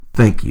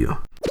Thank you.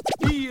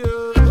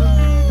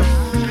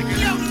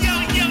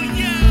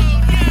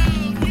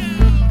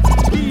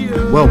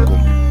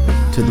 Welcome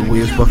to the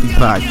Where's Buffy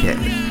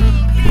podcast,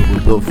 where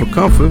we're built for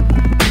comfort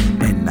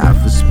and not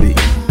for speed.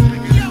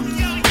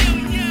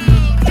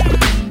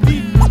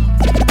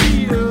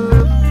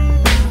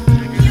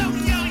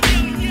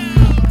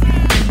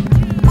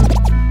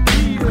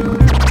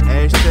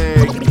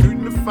 Hashtag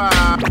shooting the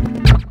five.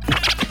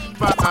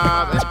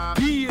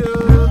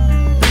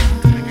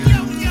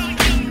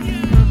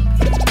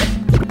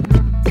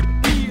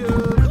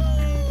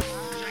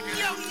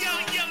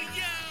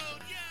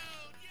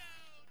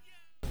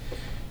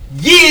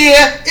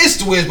 Yeah, it's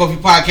the Where's Buffy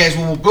podcast,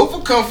 where we're built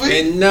for comfort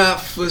and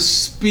not for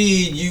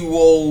speed. You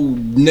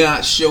old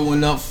not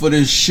showing up for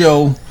the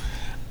show.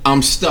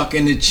 I'm stuck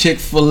in the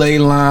Chick-fil-A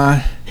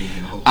line.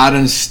 I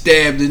done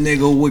stabbed a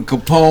nigga with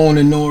Capone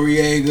and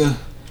Noriega,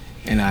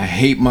 and I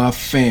hate my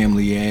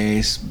family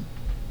ass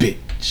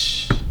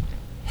bitch.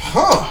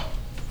 Huh.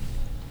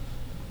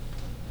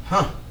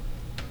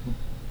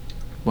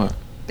 What?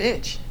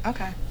 Bitch.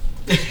 Okay.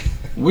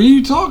 What are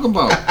you talking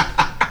about?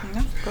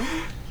 No, go.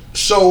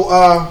 So,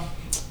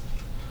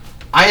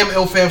 I am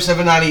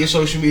LFam790, your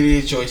social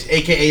media choice,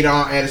 aka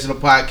Don Addison of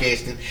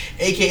podcasting,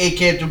 aka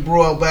Captain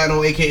Bro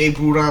Albano, aka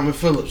Brew Diamond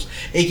Phillips,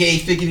 aka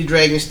Thickety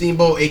Dragon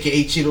Steamboat,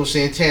 aka Cheeto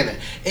Santana,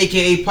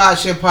 aka Pod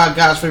Shem Pod,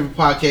 God's favorite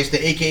podcaster,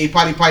 aka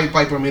Potty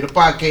Piper, made a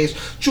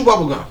podcast, Chew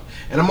Bubblegum.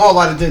 And I'm all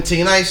out of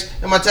Denty Nice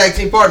and my tag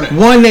team partner.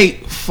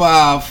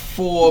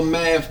 1854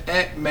 Math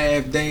at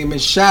Math Damon.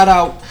 Shout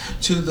out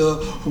to the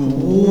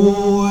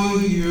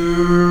Warriors.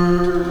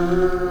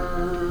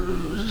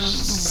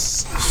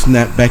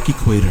 Snapback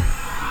equator.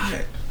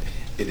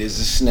 It is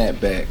a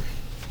snapback.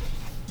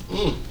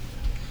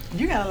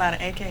 You got a lot of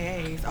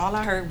AKAs. All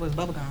I heard was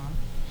bubblegum.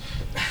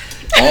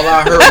 All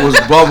I heard was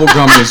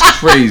bubblegum is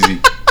crazy.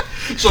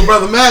 So,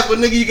 Brother Math, what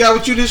nigga you got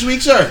with you this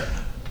week, sir?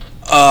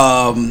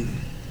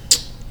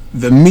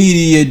 The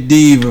Media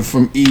Diva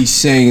from East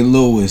St.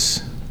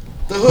 Louis,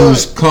 The hood.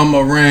 who's come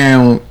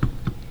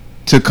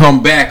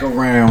back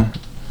around.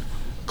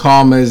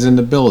 Karma is in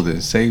the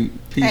building. Say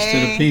peace to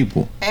the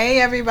people.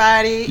 Hey,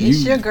 everybody.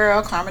 It's your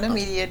girl, Karma the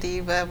Media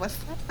Diva. What's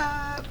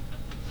up?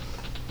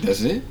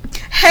 That's it?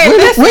 Hey, Where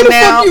listen the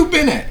now. fuck you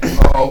been at?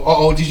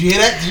 Oh, did you hear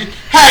that?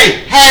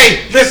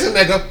 Hey, listen,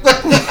 nigga.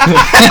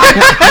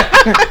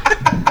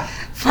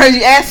 First,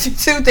 you asked me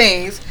two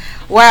things.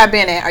 Where I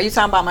been at? Are you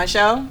talking about my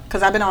show?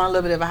 Because I've been on a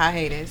little bit of a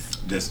hiatus.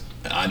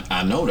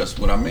 I know that's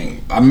what I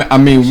mean. I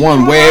mean,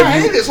 one, where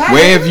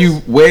have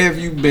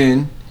you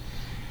been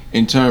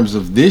in terms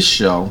of this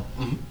show,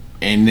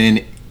 and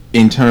then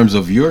in terms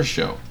of your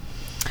show?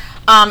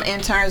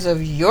 In terms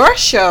of your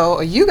show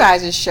or you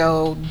guys'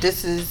 show,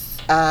 this is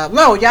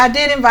no, y'all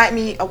did invite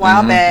me a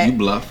while back. You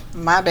bluff.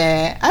 My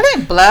bad. I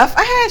didn't bluff.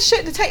 I had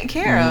shit to take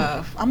care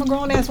of. I'm a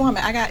grown ass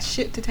woman. I got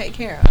shit to take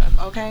care of.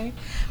 Okay,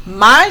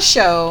 my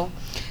show.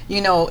 You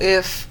know,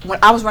 when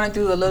I was running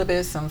through a little bit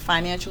of some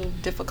financial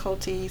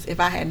difficulties, if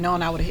I had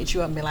known, I would have hit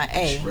you up and be like,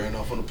 hey. Just ran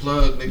off on the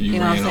plug, nigga.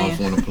 You ran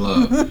off on the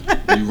plug.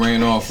 You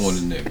ran off on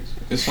the niggas.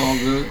 It's all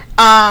good.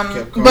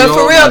 But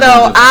for real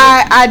though,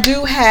 I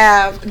do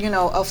have,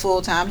 a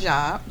full-time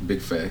job. Big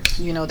facts.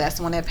 That's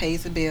the one that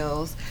pays the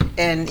bills.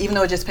 And even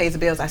though it just pays the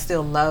bills, I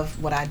still love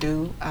what I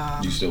do.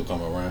 You still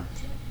come around?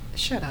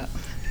 Shut up.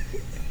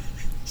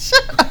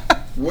 Shut up.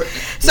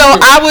 So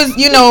I was,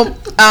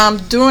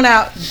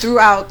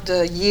 throughout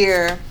the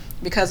year,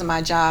 because of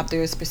my job,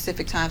 there are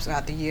specific times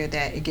throughout the year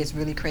that it gets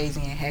really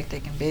crazy and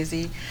hectic and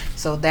busy.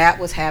 So that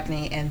was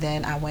happening, and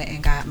then I went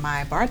and got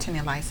my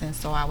bartending license,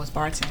 so I was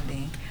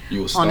bartending.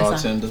 You a star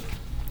tender?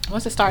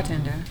 What's a star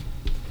tender?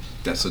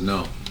 That's a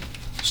no.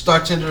 Star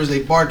tender is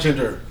a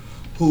bartender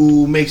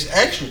who makes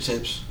extra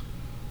tips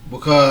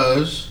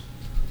because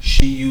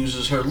she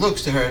uses her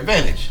looks to her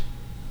advantage.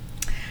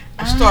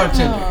 A star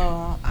tender.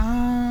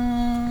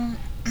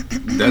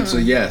 That's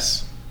a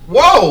yes.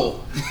 Whoa!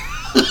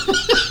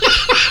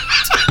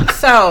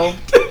 So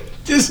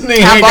this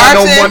nigga ain't got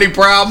no money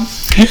problem.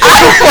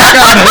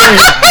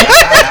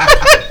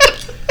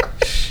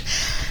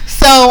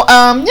 So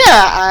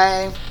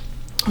I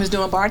was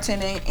doing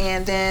bartending,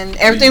 and then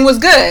everything was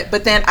good.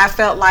 But then I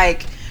felt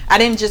like I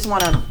didn't just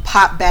want to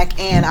pop back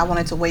in. I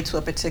wanted to wait to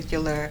a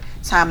particular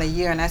time of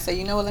year, and I said,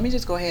 you know what? Let me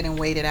just go ahead and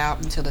wait it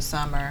out until the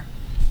summer.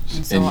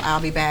 And so I'll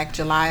be back.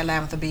 July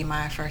 11th will be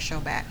my first show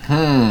back.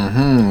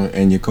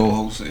 And your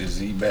co-host, is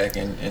he back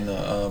in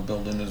the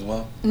building as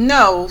well?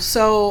 No.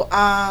 So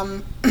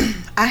I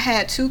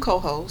had two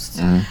co-hosts,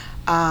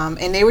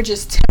 and they were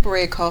just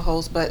temporary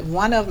co-hosts, but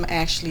one of them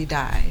actually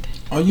died.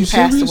 Are you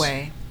serious? serious? Passed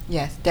away.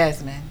 Yes,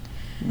 Desmond.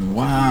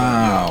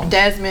 Wow.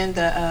 Desmond,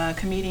 the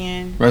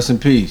comedian. Rest in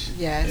peace.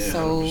 Yes. Yeah,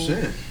 so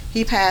 100%.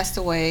 He passed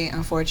away,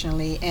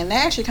 unfortunately, and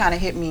that actually kind of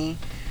hit me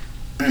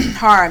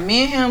hard.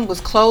 Me and him was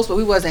close, but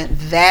we wasn't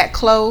that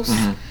close.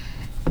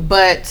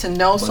 But to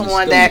know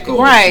someone that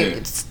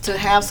to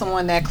have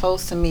someone that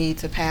close to me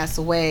to pass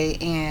away,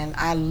 and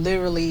I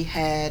literally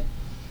had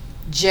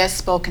just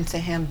spoken to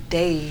him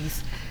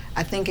days.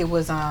 I think it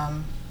was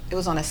it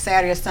was on a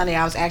Saturday or Sunday.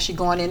 I was actually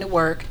going into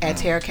work at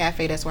Terra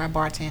Cafe. That's where I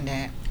bartend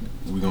at.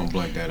 We're gonna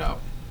blank that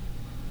out.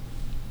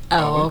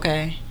 Oh,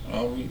 okay.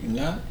 Oh, we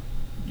not?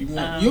 You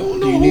don't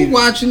know who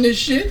watching this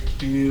shit?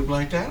 Do you need to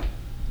blank out?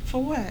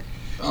 For what?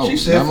 Oh, She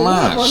said for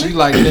mine. what, She honey?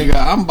 like, nigga,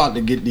 I'm about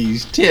to get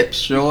these tips,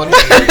 shorty.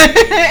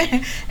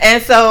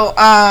 And so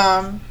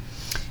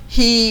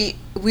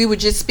we were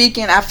just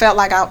speaking. I felt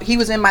like he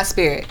was in my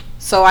spirit.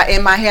 So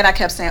in my head, I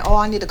kept saying, "Oh,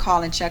 I need to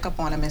call and check up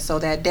on him." And so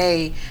that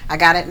day, I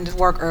got into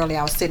work early.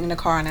 I was sitting in the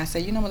car, and I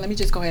said, "You know what? Let me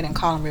just go ahead and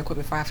call him real quick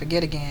before I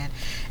forget again."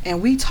 And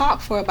we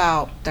talked for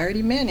about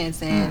 30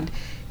 minutes, and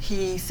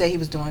he said he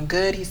was doing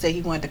good. He said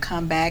he wanted to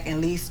come back, at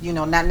least,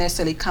 not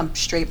necessarily come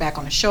straight back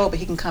on the show, but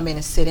he can come in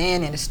and sit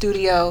in the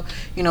studio,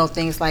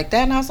 things like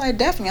that. And I was like,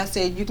 definitely. I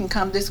said, you can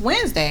come this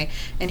Wednesday.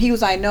 And he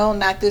was like, no,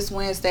 not this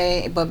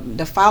Wednesday, but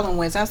the following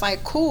Wednesday. I was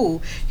like,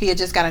 cool. He had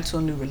just got into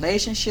a new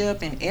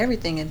relationship and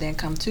everything. And then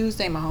come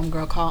Tuesday, my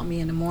homegirl called me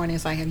in the morning.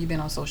 It's like, have you been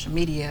on social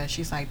media?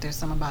 She's like, there's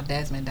something about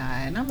Desmond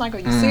died. And I'm like, are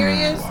you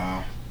serious?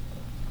 Wow.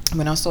 I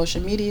went on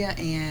social media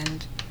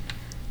and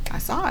I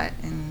saw it.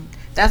 And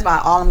that's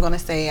about all I'm going to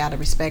say out of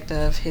respect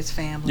of his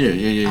family.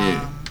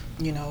 Yeah.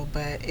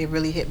 But it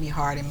really hit me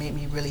hard and made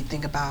me really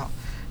think about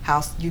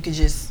how you could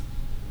just,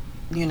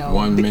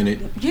 1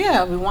 minute.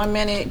 Yeah, with 1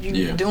 minute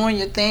you doing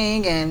your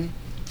thing, and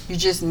you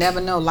just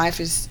never know. Life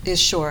is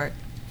short.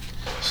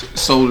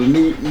 So the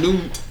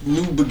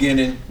new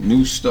beginning,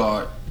 new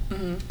start.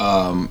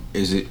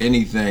 Is it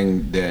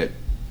anything that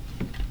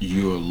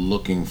you're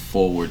looking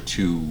forward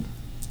to?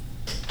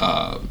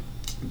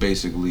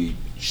 Basically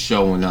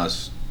showing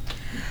us.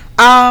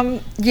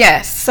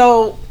 Yes.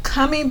 So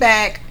coming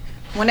back,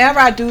 whenever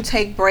I do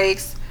take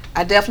breaks,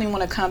 I definitely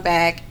want to come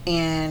back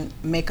and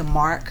make a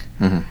mark.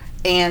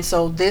 And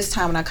so this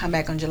time when I come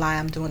back in July,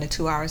 I'm doing a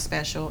 2-hour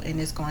special,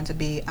 and it's going to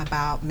be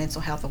about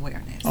mental health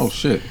awareness. Oh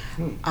shit.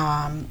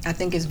 I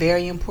think it's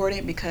very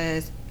important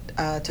because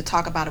to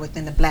talk about it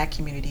within the Black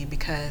community,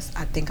 because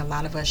I think a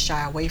lot of us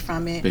shy away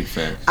from it. Big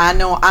facts. I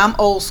know I'm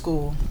old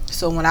school,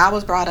 so when I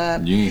was brought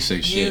up, You didn't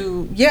say shit.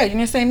 you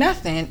didn't say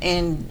nothing,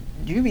 and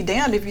you be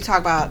damned if you talk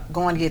about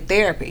going to get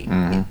therapy,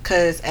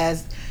 because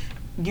as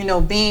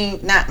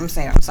I'm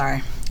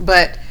sorry,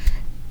 but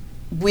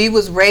we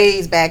was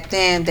raised back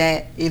then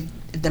that if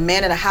the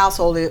man of the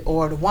household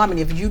or the woman,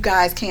 if you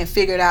guys can't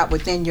figure it out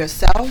within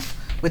yourself,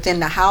 within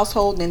the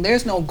household, then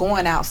there's no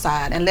going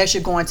outside unless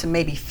you're going to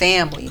maybe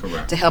family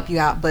to help you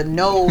out, but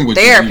no Which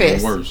therapist.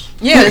 Is even worse.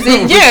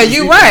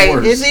 You're right.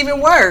 Worse. It's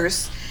even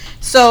worse.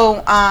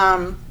 So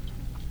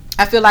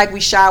I feel like we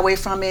shy away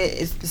from it.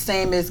 It's the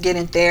same as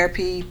getting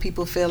therapy.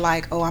 People feel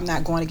like, oh, I'm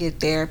not going to get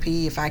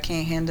therapy if I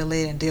can't handle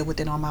it and deal with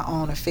it on my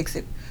own or fix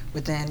it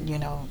within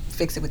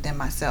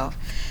myself.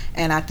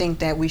 And I think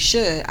that we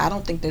should. I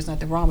don't think there's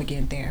nothing wrong with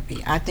getting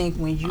therapy. I think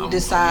when you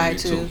decide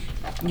to,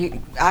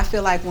 I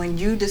feel like when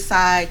you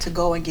decide to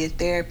go and get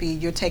therapy,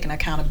 you're taking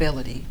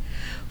accountability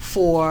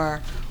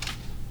for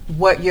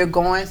what you're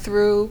going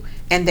through,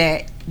 and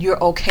that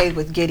you're okay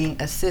with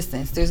getting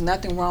assistance. There's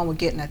nothing wrong with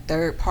getting a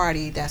third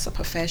party that's a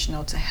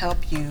professional to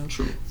help you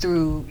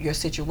through your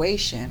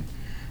situation.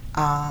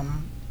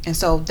 And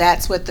so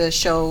that's what the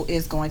show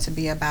is going to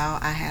be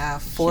about. I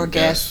have 4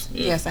 guests.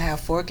 Yes, I have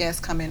 4 guests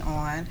coming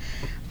on.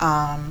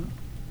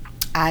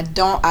 I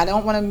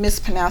don't want to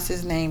mispronounce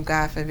his name,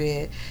 God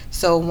forbid.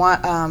 So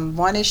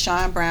one is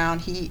Sean Brown.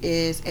 He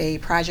is a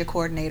project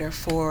coordinator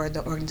for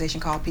the organization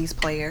called Peace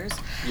Players.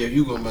 Yeah,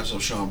 you gonna mess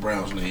up Sean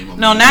Brown's name.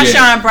 No, not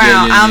Sean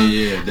Brown.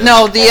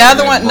 No, the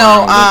other one.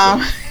 No,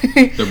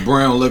 the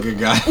brown looking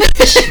guy.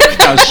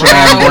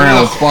 Sean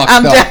Brown fucked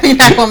I'm up. definitely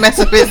not gonna mess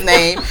up his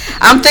name.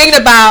 I'm thinking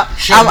about.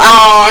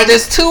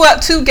 There's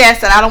two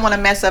guests that I don't want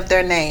to mess up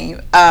their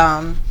name.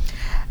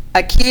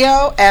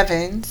 Akio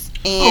Evans.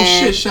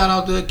 And shout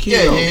out to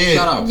Akio. Yeah.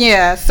 Shout out.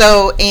 Yeah,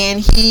 so,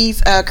 and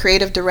he's a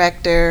creative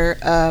director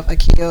of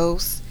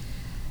Akio's,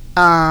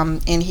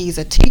 and he's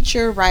a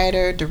teacher,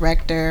 writer,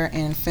 director,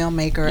 and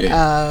filmmaker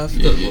of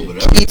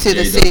Key to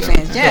the City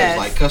Fans. Yes.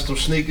 Like custom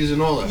sneakers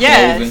and all that.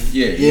 Yes.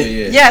 Yeah.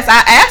 Yes,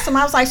 I asked him,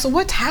 I was like, so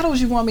what titles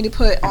you want me to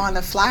put on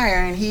the flyer?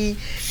 And he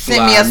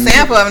sent me a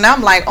sample of them, and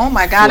I'm like, oh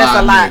my God, that's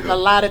a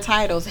lot of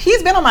titles.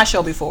 He's been on my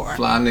show before.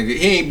 Fly nigga.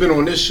 He ain't been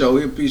on this show.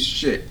 He a piece of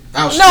shit.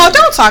 No,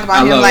 don't talk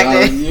about him like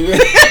that.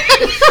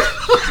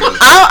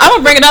 I'm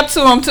gonna bring it up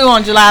to him too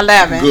on July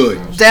 11th.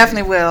 Good,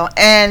 definitely will.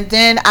 And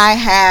then I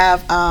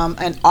have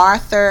an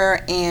author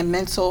and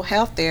mental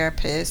health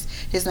therapist.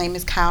 His name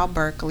is Kyle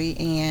Berkeley,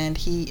 and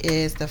he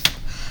is the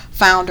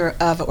founder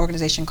of an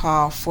organization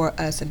called For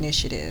Us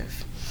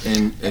Initiative.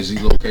 And is he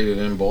located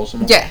in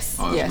Baltimore? Yes,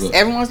 yes. Good.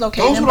 Everyone's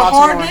located in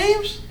Baltimore. Those were the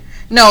hard names?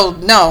 No.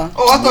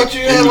 Oh, I thought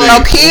you had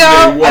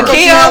Akio was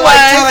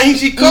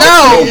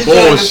no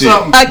bullshit.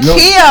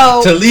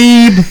 Akio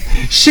Talib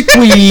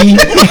Shaqui.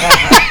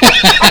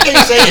 I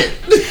can't say it.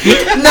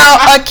 No,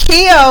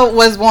 Akio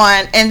was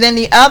one, and then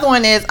the other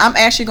one is I'm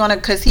actually gonna,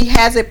 because he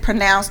has it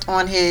pronounced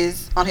on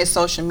his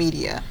social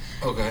media.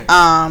 Okay.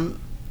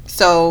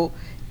 So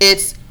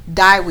it's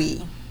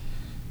Daiwi.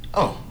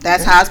 Oh,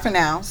 that's how it's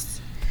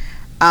pronounced.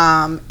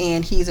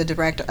 And he's a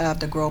director of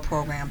the Grow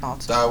Program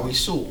Baltimore. Dawi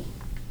Sewell.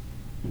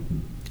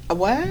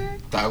 What?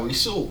 Dawi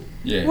Sewell.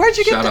 Yeah. Where'd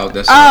you get shout that? out?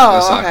 That's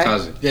Okay. our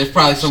cousin. There's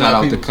probably some Shout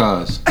out people.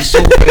 to Cuz.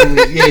 Sewell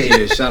family, yeah.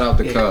 Yeah, shout out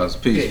to Cuz.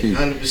 Peace, peace.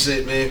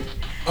 100%,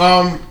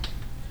 man.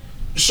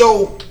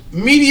 So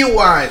media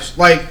wise,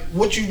 like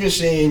what you've been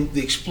saying,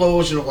 the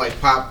explosion of like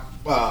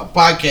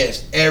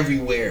podcasts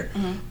everywhere.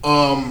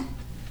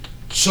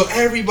 So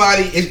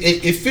everybody,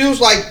 it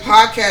feels like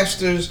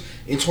podcasters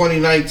in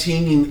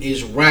 2019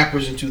 is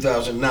rappers in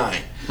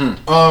 2009.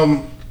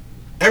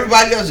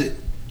 Everybody does it.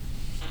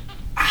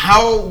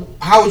 How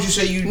would you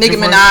say you? Nicki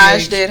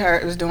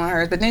Minaj was doing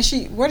hers, but then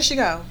where did she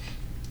go?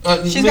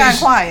 She's gotten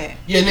quiet.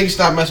 Yeah, niggas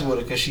stopped messing with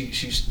her because she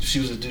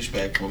was a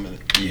douchebag for a minute.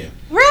 Yeah.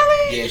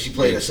 Really? Yeah, she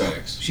played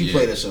herself. She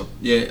played herself.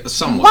 Yeah,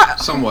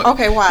 somewhat.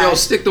 Okay, why? Yo,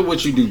 stick to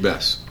what you do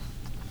best.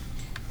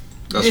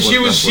 She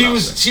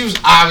was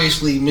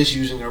obviously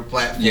misusing her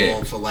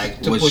platform for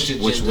like to push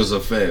it, which was a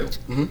fail.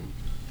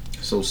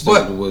 So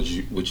stick to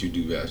what you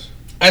do best.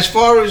 As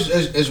far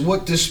as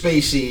what this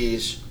space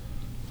is,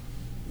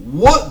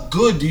 what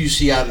good do you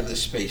see out of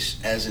this space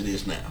as it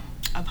is now?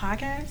 A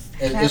podcast?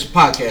 As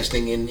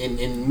podcasting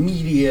in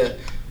media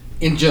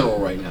in general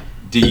right now.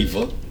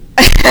 Diva.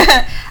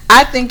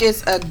 I think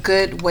it's a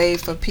good way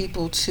for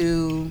people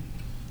to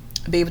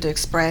be able to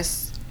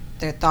express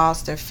their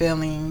thoughts, their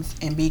feelings,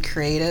 and be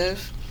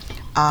creative.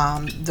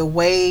 The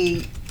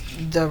way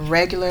the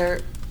regular,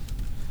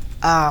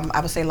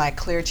 I would say like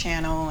Clear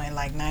Channel and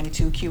like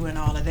 92Q and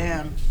all of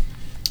them,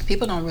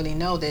 people don't really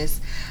know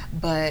this,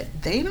 but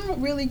they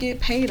don't really get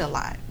paid a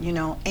lot,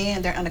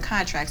 and they're under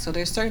contract. So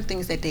there's certain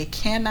things that they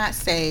cannot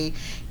say,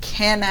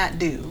 cannot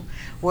do.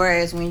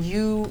 Whereas when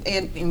you're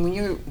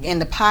in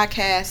the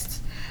podcast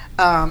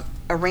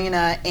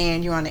arena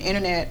and you're on the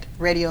internet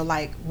radio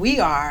like we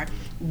are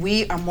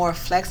more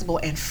flexible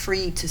and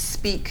free to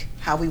speak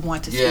how we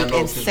want to speak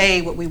and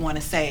say what we want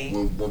to say.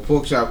 When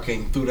Pork Chop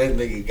came through, that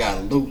nigga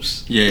got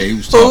loose. Yeah, he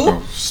was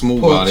talking smooth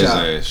about his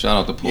ass. Shout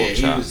out to Pork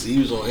Chop. Yeah, he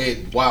was on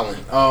head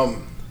wilding.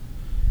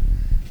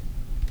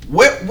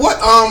 What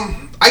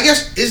I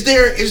guess is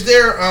there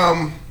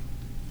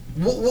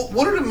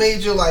what are the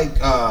major like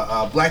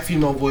black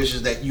female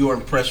voices that you're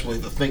impressed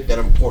with or think that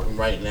are important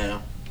right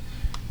now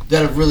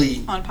that have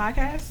really on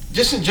podcasts?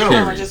 Just in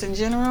general. Or just in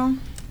general?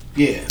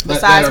 Yeah.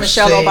 Besides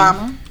Michelle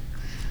Obama.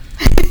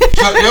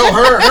 Yo,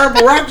 her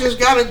Barack just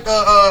got it.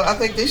 I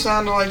think they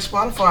signed to like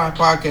Spotify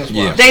podcast.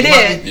 Yeah, they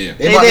did.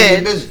 They about to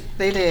get busy.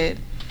 They did.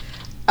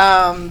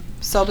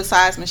 So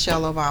besides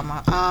Michelle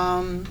Obama,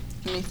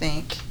 let me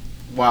think.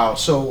 Wow.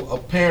 So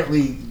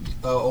apparently,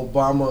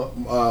 Obama,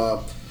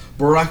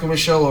 Barack and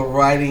Michelle are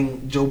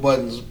riding Joe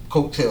Budden's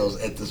coattails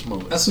at this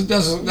moment. That's a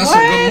good move.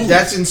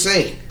 That's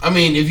insane. I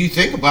mean, if you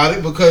think about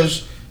it,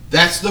 because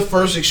that's the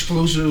first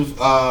exclusive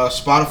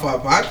Spotify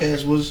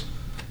podcast was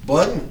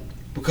Budden,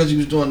 because he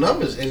was doing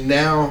numbers, and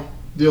now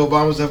the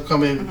Obamas have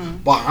come in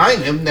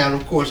behind him. Now,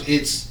 of course,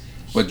 it's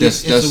a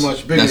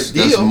much bigger deal.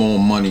 That's more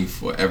money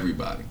for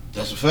everybody.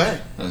 That's a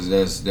fact.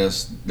 That's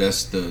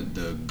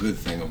the good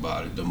thing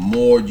about it. The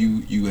more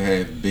you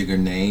have bigger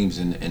names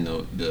and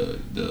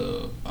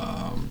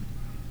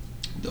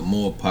the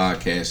more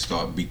podcasts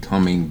start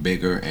becoming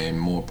bigger and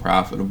more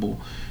profitable,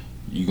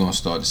 you're gonna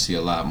start to see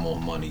a lot more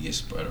money get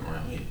spread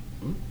around here.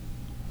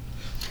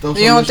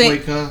 You don't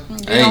think?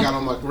 Got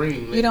on my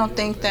green. You don't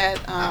think that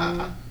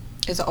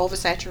is an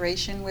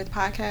oversaturation with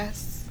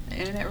podcasts,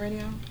 internet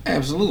radio?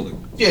 Absolutely.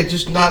 Yeah,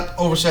 just not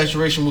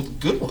oversaturation with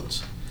good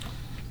ones.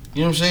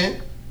 You know what I'm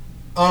saying?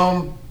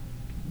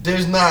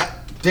 There's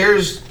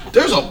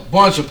a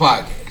bunch of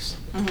podcasts.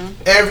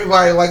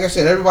 Everybody, like I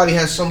said, everybody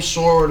has some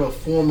sort of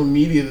form of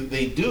media that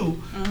they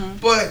do,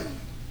 but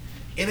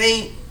it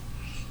ain't.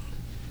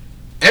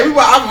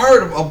 Everybody, I've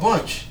heard of a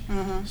bunch.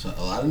 So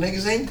a lot of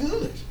niggas ain't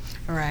good.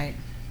 Right.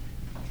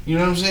 You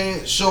know what I'm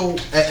saying? So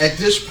at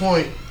this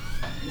point,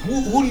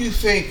 who do you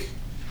think?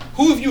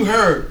 Who have you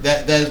heard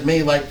that has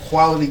made like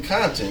quality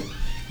content?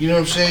 You know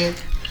what I'm saying?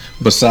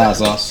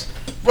 Besides us.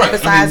 Right.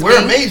 Besides we're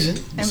me.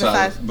 amazing.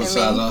 Besides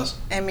us.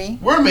 And me.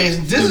 We're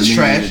amazing. This is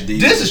trash.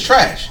 This is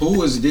trash.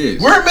 Who is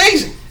this? We're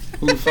amazing.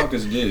 Who the fuck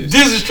is this?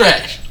 This is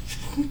trash.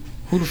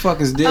 Who the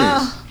fuck is this?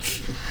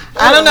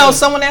 I don't know.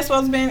 Someone that's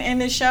supposed to be in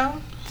this show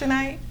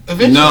tonight?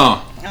 Eventually.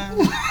 No.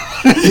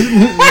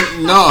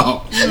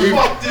 No.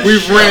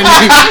 We've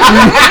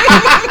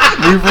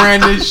ran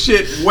this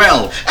shit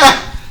well.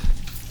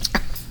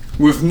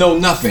 With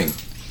nothing.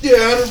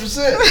 Yeah,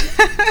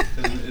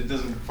 100%. It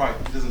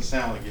doesn't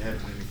sound like you're having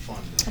any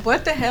fun.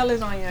 What the hell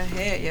is on your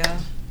head, yo?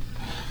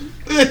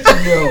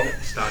 Yo.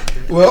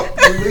 Well,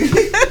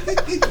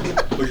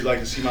 Would you like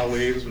to see my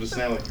waves? Would it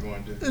sound like you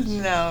want to do?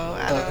 No,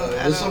 I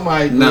don't.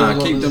 Somebody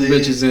keep them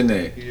bitches in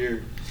there.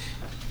 Here.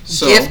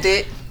 So,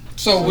 Gifted.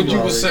 So what you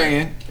were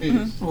saying?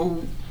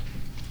 The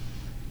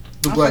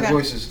black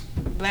voices.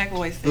 Black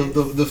voices.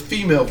 The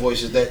female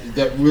voices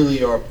that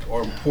really are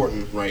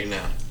important right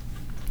now.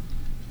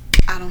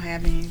 I don't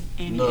have any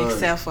None.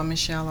 except for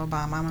Michelle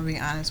Obama. I'm gonna be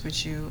honest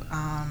with you.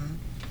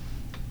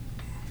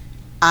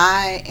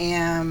 I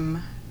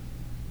am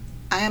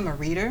a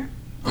reader.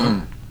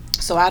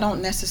 So I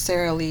don't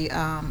necessarily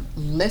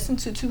listen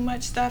to too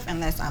much stuff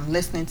unless I'm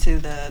listening to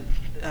the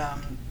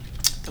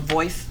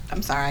voice.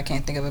 I'm sorry, I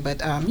can't think of it,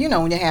 but you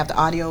know, when you have the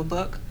audio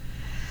book.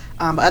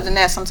 But other than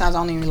that, sometimes I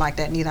don't even like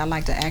that neither. I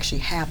like to actually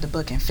have the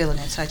book and feel it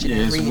and touch it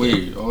and read it. Yeah,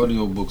 it's weird.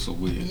 Audio books are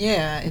weird.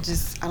 Yeah, it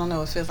just, I don't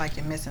know, it feels like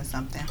you're missing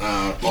something.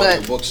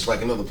 Audio books is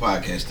like another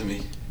podcast to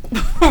me.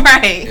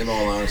 Right. In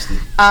all honesty.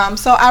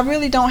 So I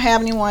really don't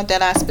have anyone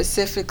that I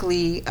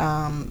specifically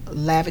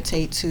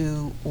levitate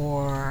to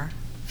or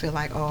feel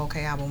like, oh,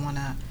 okay, I would want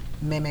to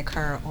mimic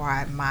her or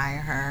I admire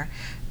her.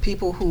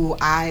 People who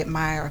I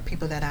admire are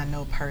people that I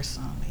know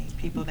personally,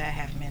 people that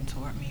have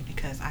mentored me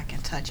because I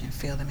can touch and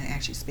feel them and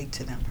actually speak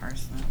to them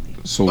personally.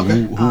 So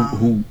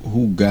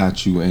who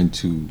got you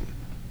into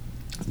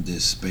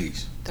this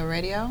space? The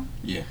radio?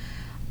 Yeah.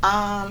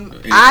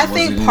 I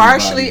think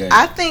partially.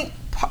 I think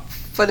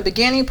for the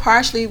beginning,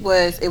 partially it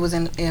was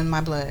in my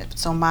blood.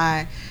 So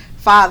my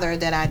father,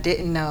 that I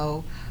didn't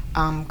know,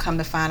 come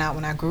to find out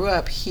when I grew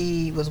up,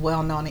 he was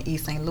well known in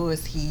East St.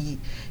 Louis.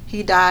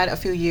 He died a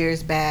few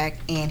years back,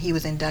 and he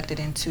was inducted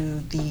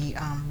into the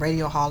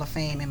Radio Hall of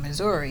Fame in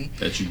Missouri.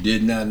 That you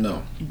did not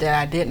know. That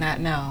I did not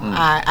know.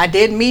 I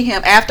did meet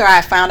him after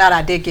I found out.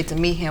 I did get to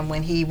meet him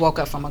when he woke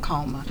up from a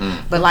coma.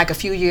 But like a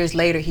few years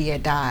later, he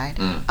had died.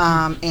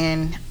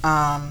 And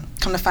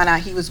come to find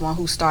out, he was one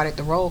who started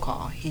the roll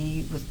call.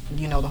 He was,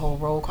 you know, the whole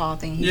roll call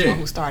thing. He's the one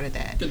who started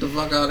that. Get the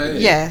fuck out of here.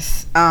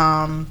 Yes.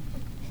 And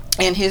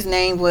his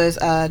name was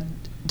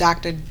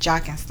Dr.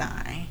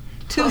 Jockenstein.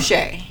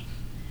 Touche.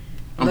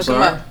 Look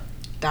him up.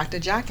 Dr.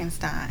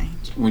 Jockenstein.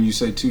 When you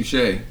say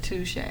touche.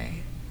 Touche.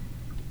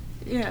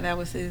 Yeah, that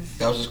was his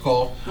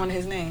call? One of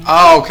his names.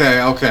 Oh, okay.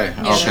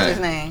 Yeah, that's his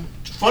name.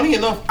 Funny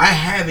enough, I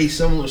have a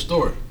similar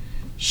story.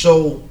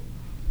 So,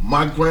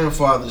 my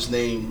grandfather's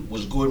name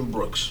was Gordon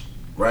Brooks,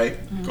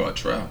 right?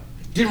 Gartrell.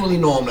 Didn't really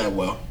know him that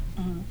well.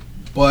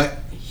 But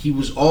he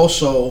was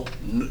also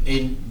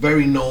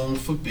very known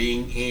for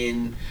being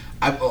in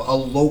a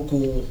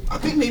local, I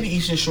think maybe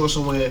Eastern Shore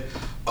somewhere,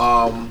 you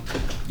know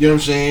what I'm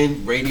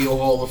saying, Radio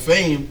Hall of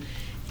Fame.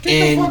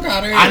 Get the fuck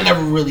out of here. I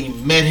never really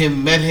met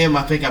him.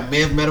 I think I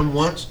may have met him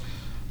once.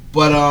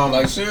 But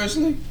like,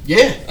 seriously?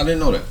 Yeah. I didn't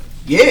know that.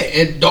 Yeah,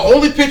 and the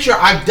only picture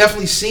I've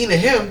definitely seen of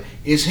him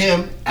is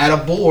him at a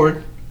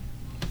board,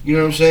 you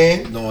know what I'm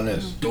saying?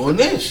 Doing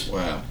this.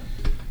 Wow.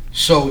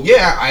 So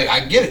yeah,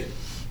 I get it.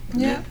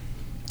 Yeah.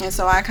 And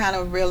so I kind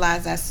of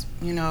realized that's,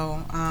 you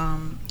know,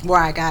 where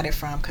I got it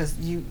from. Because,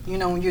 you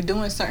know, when you're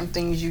doing certain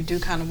things, you do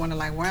kind of wonder,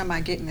 like, where am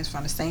I getting this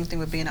from? The same thing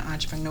with being an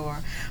entrepreneur.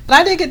 But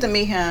I did get to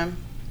meet him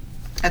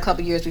a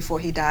couple years before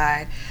he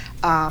died.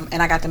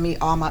 And I got to meet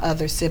all my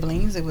other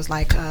siblings. It was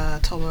like a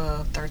total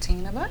of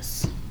 13 of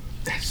us.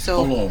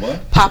 So hold on,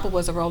 what? Papa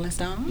was a Rolling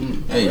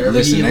Stone. Hey,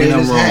 listen, ain't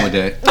nothing wrong with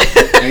that.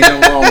 Ain't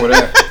nothing wrong with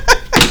that.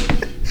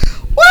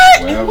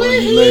 What? Wherever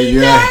you lay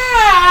your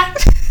hat.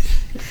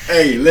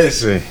 Hey,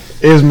 listen.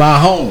 It's my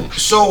home.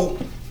 So,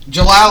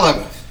 July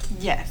 11th.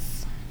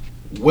 Yes.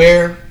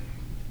 Where,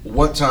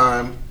 what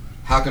time,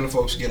 how can the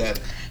folks get at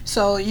it?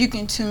 So you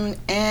can tune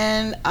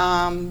in.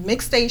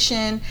 Mix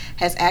Station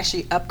has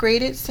actually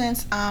upgraded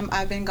since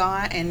I've been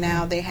gone, and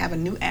now they have a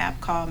new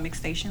app called Mix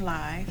Station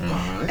Live.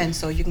 And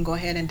so you can go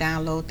ahead and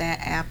download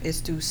that app.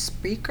 It's through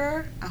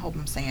Spreaker. I hope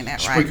I'm saying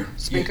that right.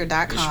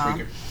 Spreaker.com.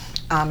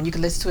 Spreaker. You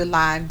can listen to it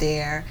live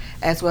there,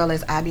 as well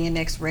as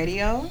IBNX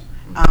Radio,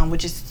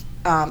 which is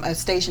a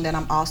station that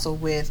I'm also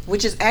with,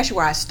 which is actually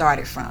where I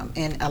started from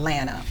in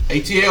Atlanta.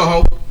 ATL,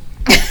 ho.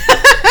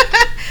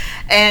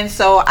 And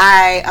so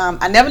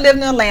I never lived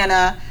in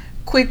Atlanta.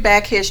 Quick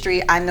back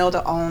history. I know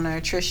the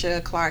owner,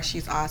 Trisha Clark.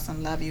 She's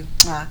awesome. Love you.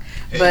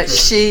 But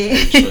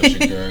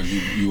Trisha, girl,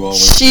 you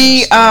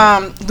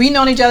always we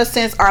known each other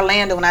since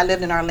Orlando, when I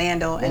lived in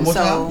Orlando. One more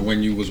time?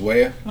 When you was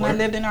where? When I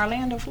lived in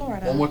Orlando,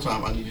 Florida. One more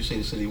time. I need you to say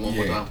the city one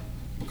more time.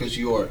 Because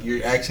your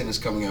accent is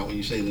coming out when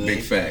you say the name.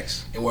 Big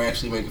facts. And we're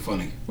actually making fun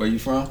of you. Where you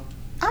from?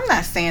 I'm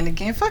not saying it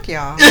again. Fuck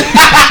y'all.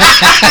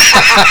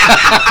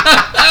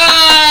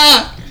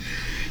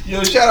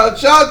 Yo,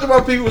 shout out to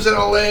my people in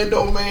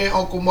Orlando, man.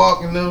 Uncle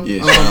Mark and them.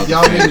 Yeah,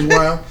 y'all niggas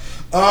wild.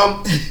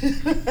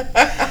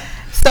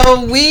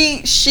 So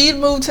she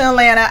moved to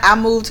Atlanta. I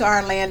moved to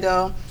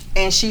Orlando,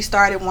 and she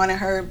started one of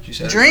her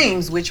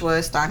dreams, which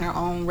was starting her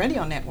own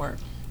radio network.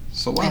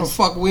 So why the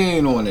fuck we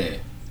ain't on that?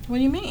 What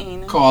do you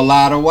mean?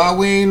 Carlotta, why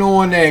we ain't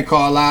on that,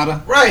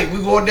 Carlotta? Right, we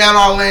going down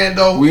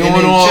Orlando. We on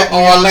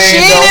Orlando. She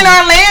ain't in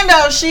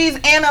Orlando. She's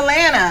in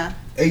Atlanta.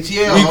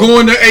 ATL. We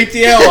going to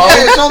ATL.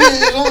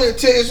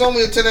 It's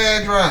only a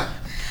 10-hour drive.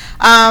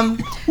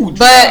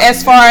 But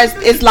as far as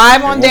it's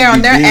live on their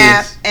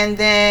app, and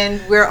then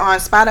we're on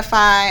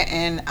Spotify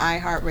and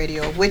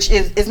iHeartRadio, which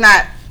is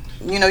not,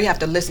 you have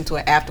to listen to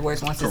it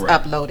afterwards once it's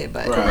uploaded.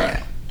 But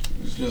correct.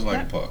 It's just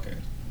like a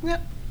podcast.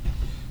 Yep.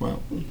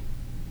 Well.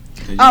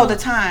 The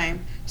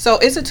time. So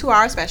it's a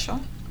 2-hour special.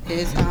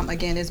 It's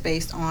again, it's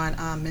based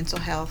on mental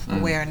health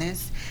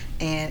awareness,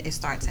 and it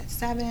starts at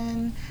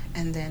 7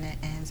 and then it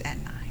ends at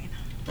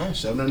 9.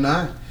 7 to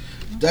 9.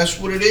 That's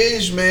what it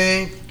is,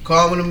 man.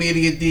 Karma the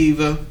Media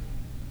Diva.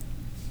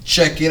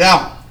 Check it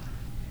out.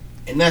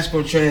 and that's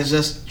going to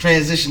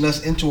transition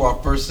us into our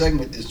first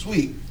segment this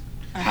week.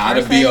 How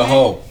to be a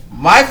hoe.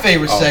 My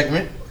favorite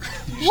segment.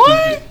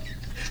 What?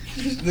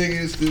 This nigga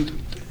is stupid.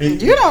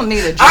 You don't need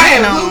a drink I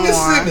am no Lucas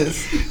more.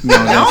 Simmons.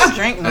 No, Don't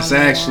drink no that's more.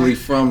 actually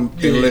from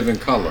In Yeah. Living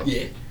Color.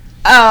 Yeah.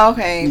 Oh,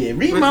 okay. Yeah,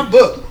 read my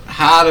book.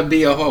 How to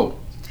be a hoe.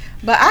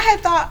 But I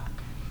had thought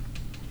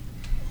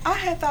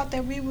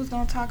that we was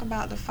gonna talk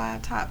about the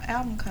 5 top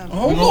album covers.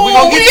 Hold on, we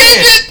gonna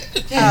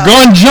get there.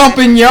 Gun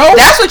jumping, yo.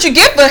 That's what you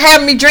get for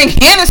having me drink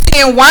Hennessy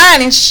and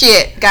wine and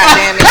shit.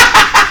 Goddamn it.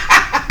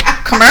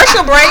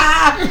 Commercial break.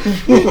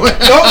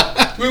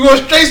 Nope. We're going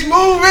to straight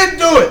smooth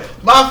into it.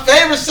 My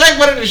favorite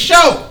segment of the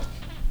show.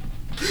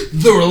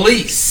 The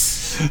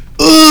release.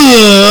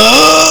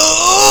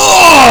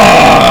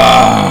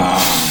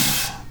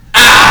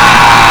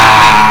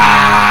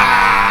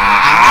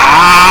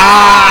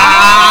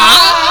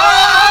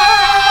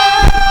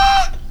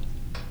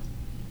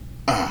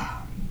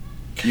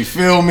 You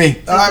feel me?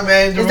 All right,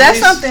 man. The Is that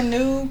release. something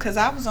new? Because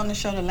I was on the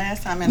show the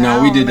last time and I No,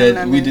 don't we did remember that.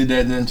 none We of did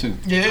this. that then too.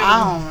 Yeah.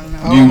 I don't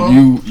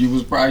remember. You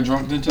was probably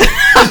drunk then too.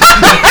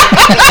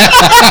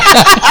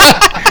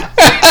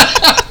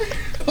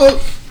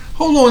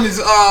 Hold on,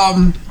 is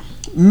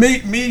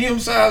medium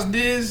sized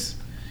Diz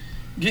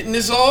getting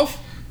this off?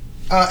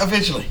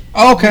 Eventually.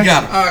 Okay. We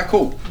got it. All right,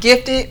 cool.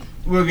 Gifted.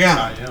 We're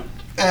I gone.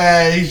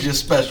 am. He's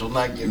just special,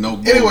 not giving. No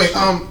Anyway,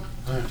 bullshit.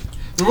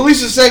 the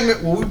release of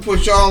segment where we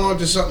put y'all on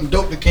to something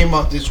dope that came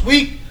out this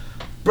week.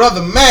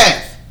 Brother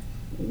Math,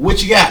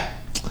 what you got?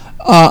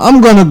 I'm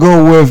gonna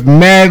go with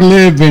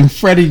Madlib and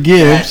Freddie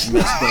Gibbs.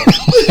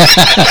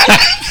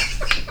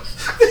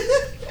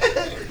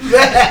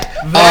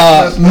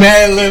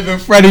 Madlib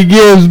and Freddie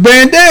Gibbs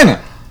bandana.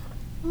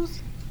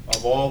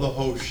 Of all the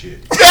whole shit.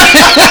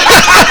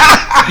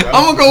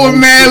 I'm gonna go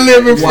with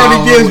Madlib and Freddie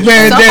Wow. Gibbs Somebody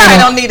bandana.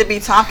 don't need to be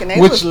talking. It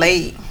Which- was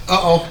late.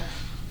 Uh-oh.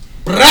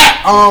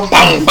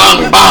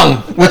 Bang, bang.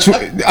 Which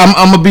I'm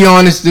gonna be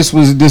honest. This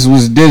was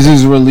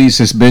Diz's release.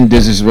 It's been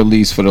Diz's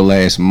release for the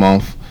last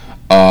month.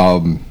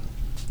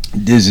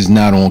 Diz is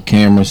not on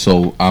camera,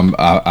 so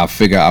I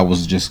figure I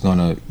was just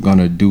gonna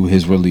do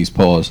his release.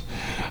 Pause.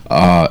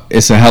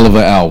 It's a hell of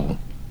an album.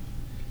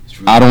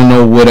 I don't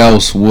know what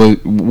else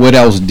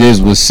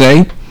Diz would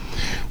say.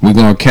 We're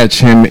gonna catch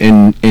him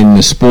in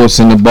the sports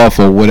in the buff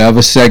or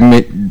whatever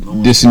segment.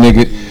 This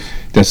nigga,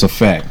 that's a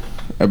fact.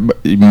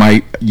 You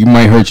might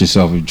hurt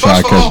yourself if you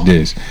try to catch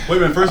Diz. Wait a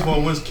minute. First of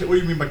all, what do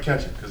you mean by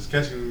catching? Because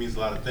catching means a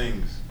lot of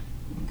things.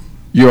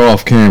 You're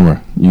off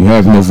camera. You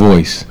have no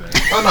voice.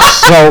 Oh, no.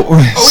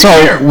 So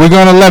here. we're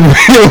gonna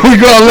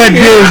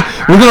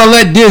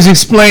let Diz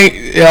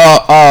explain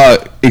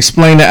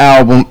the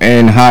album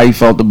and how he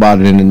felt about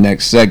it in the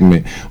next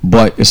segment.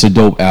 But it's a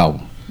dope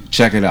album.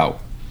 Check it out.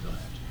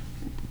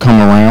 Come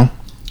around.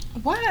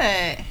 What?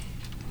 I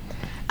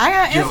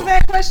gotta answer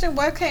that question.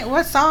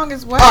 What song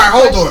is what? All right,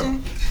 hold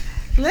question?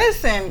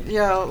 Listen,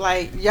 yo,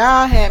 like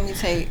y'all had me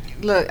take.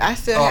 Look, I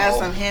still have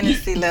some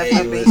Hennessy left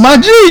up in. My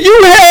G,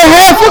 you had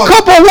half a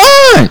cup of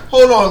wine.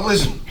 Hold on,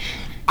 listen.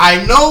 I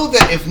know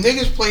that if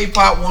niggas play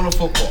Pop Warner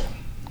football,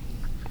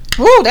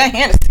 Ooh, that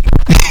Hennessy.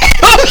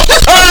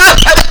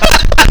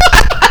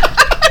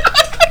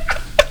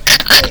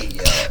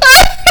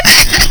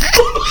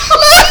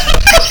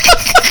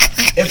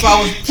 if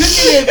I was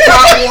picking a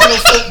Pop Warner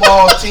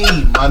football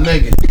team, my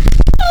nigga,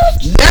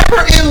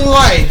 never in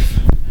life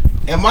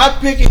am I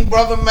picking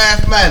Brother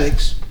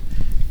Mathematics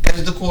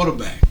as the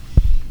quarterback.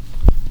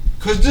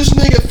 Cause this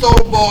nigga throw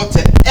the ball to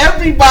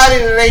everybody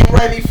that ain't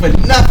ready for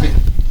nothing.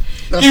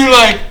 You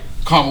like,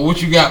 Karma,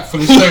 what you got for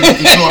the segment?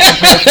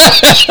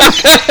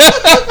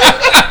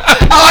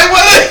 I'm like,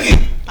 what nigga?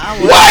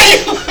 Why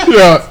you?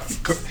 Yeah.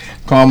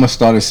 Karma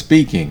started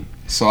speaking,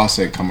 so I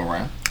said, "Come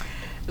around."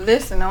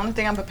 Listen, the only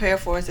thing I'm prepared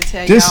for is to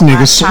tell This y'all nigga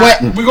my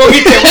sweating. We gonna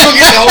get there.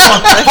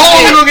 Hold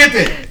on, we gonna get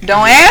there. top.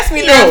 Don't ask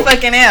me nothing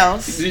fucking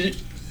else.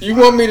 You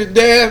want me to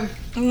dab?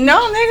 No,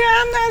 nigga,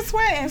 I'm not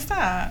sweating.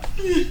 Stop.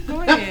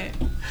 Go ahead.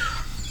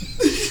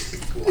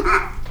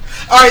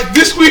 All right,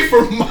 this week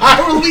for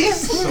my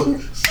release.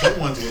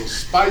 Someone's a little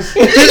spicy.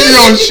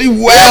 Yo, she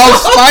wild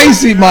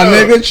spicy, my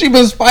nigga. She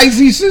been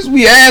spicy since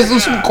we asked her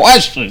some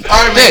questions.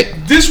 All right,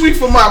 man. This week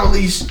for my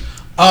release,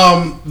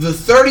 the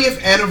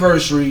 30th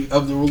anniversary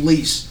of the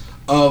release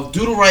of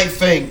Do the Right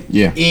Thing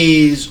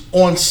is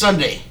on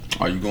Sunday.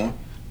 Are you going?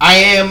 I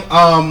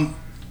am.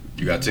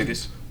 You got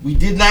tickets? We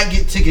did not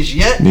get tickets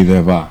yet. Neither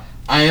have I.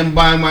 I am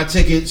buying my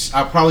tickets.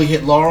 I probably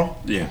hit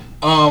Laurel. Yeah.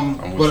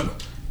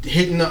 But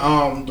hitting the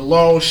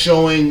Laurel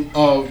showing.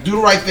 Do the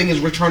Right Thing is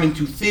returning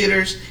to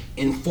theaters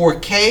in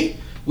 4K,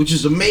 which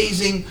is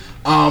amazing.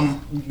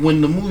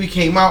 When the movie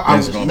came out, I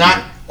was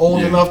not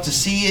old enough to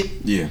see it.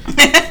 Yeah.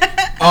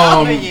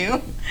 How are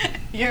you?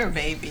 You're a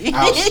baby.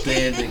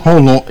 Outstanding.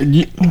 Hold on.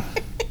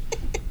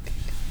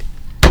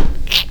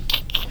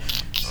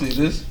 See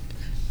this?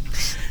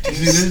 You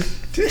see this?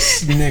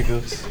 This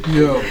nigga.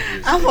 Yo.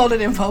 I'm older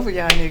than both of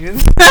y'all niggas.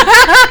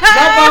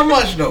 Not by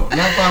much though.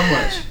 Not by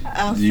much.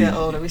 I'm still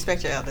older.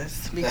 Respect your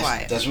elders. Be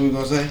quiet. That's what we're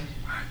gonna say.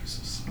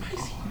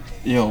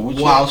 Yo, what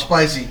Wow,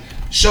 spicy.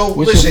 So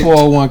What's listen, your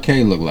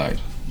 401k look like?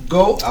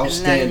 go.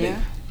 Outstanding.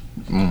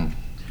 Can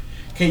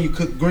you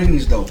cook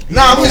greens though?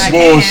 Yes, listen. I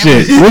can.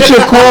 Bullshit. What's your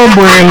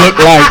cornbread look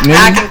like, I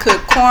nigga? can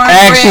cook cornbread,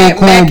 Actual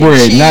mac and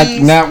cornbread,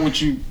 cheese, not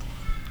what you.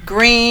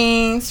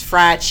 greens,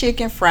 fried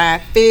chicken,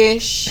 fried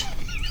fish,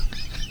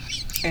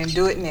 and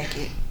do it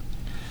naked.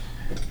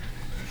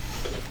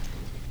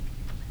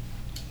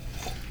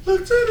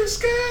 Look to the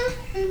sky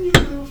and you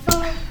will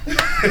find.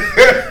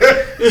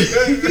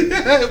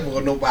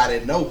 Well, nobody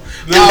know.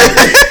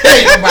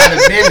 Ain't nobody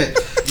been it.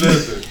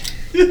 Listen.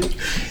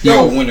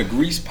 Yo, when the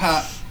grease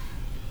pop.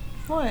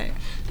 What?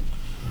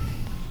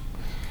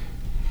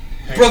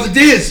 Brother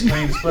Diz.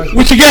 Plain and special.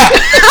 What you got?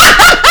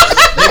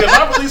 Nigga,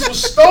 my release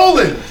was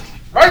stolen.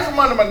 Right from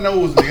under my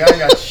nose, nigga. I ain't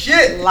got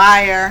shit.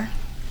 Liar.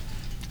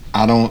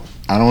 I don't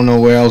know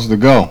where else to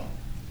go.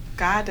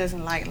 God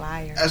doesn't like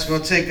liars. That's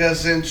gonna take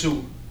us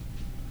into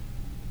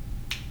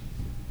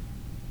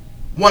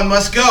One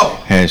Must Go.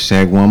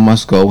 Hashtag one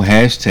must go.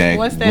 Hashtag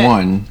What's that?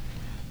 one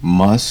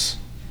must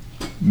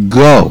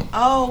go.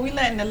 Oh, we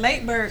letting the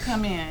late bird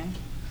come in.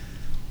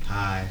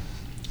 Hi.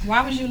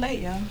 Why was you late,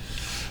 yo?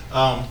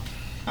 I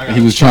got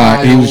He was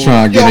trying to Yo,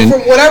 get in.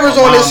 from whatever's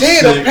on his I'm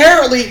head, sick.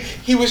 apparently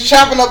he was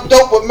chopping up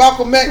dope with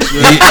Malcolm X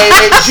and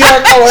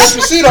Jericho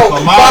Esposito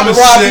My mom about to is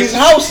rob sick. these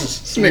houses.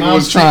 Nigga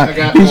was trying to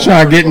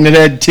get into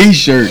that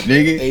t-shirt,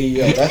 nigga. Hey,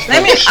 yo, that's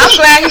I'm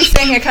glad he's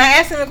sitting here. Can I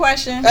ask him a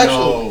question?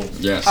 Absolutely. No.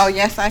 Yes. Oh,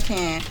 yes, I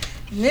can.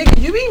 Nigga,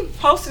 you be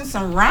posting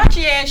some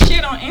raunchy ass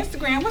shit on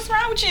Instagram. What's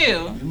wrong with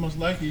you? You must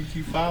like it. You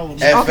keep following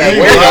me. F Okay.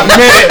 wait a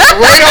minute.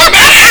 Wait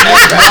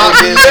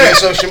on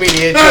social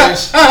media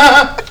choice.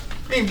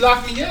 You ain't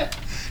blocked me yet.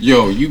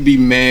 Yo, you be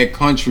mad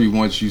country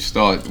once she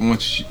start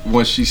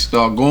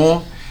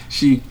going.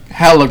 She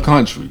hella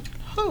country.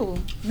 Who?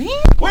 Me?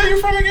 Where are you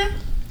from again?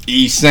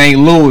 East St.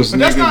 Louis, But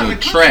that's not nigga, in the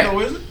the country, trap. though,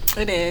 is it?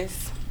 It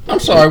is. I'm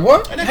sorry,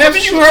 what? And it Haven't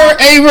goes you to- heard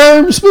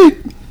Averb speak?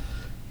 Is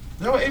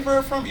that what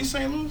Avery from East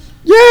St. Louis?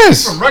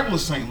 Yes. From regular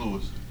St.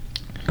 Louis.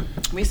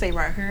 We say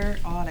right here,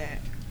 all that.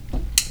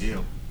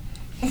 Ew.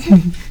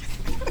 Alright,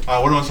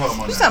 what am I talking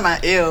about You now? talking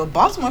about ill.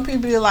 Baltimore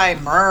people be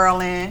like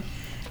Maryland.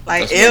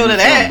 Like That's ill where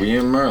to we from. that. We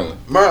in Maryland.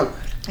 Maryland,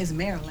 It's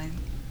Maryland.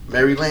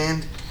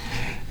 Maryland.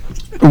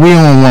 We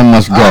on one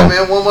must All right, go.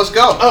 man, one must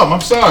go. Oh,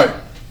 I'm sorry.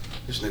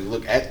 This nigga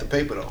look at the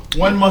paper though.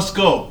 One must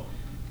go.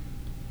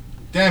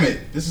 Damn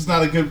it. This is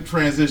not a good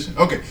transition.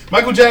 Okay.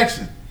 Michael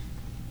Jackson.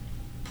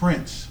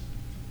 Prince.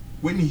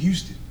 Whitney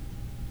Houston.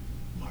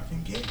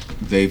 Marvin Gaye.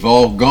 They've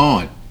all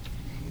gone.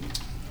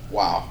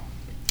 Wow.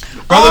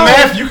 Brother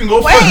Math, you can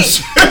go Wait.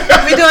 first.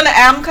 We doing the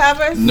album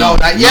covers? No,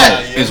 not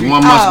yet. Yeah, It's we-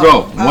 one must Oh,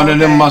 go. One of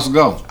them okay. must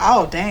go.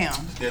 Oh, damn.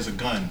 There's a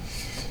gun.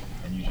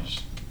 And you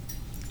just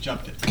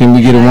jumped it. Can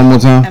we get it one more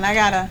time? And I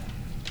gotta.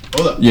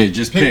 Hold up. Yeah,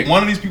 just pick.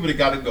 one of these people that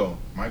gotta go.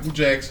 Michael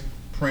Jackson,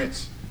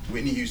 Prince,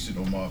 Whitney Houston,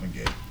 or Marvin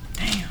Gaye.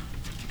 Damn.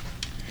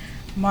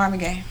 Marvin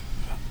Gaye.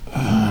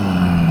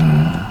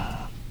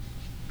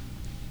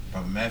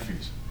 Brother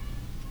Matthews.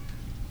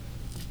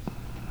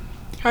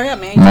 Hurry up,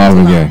 man. You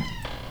Marvin too Gaye.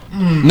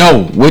 long.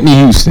 No, Whitney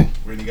Houston.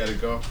 Whitney gotta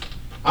go.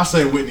 I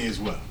say Whitney as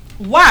well.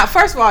 Why?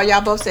 First of all,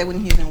 y'all both said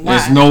Whitney Houston. Why?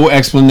 There's no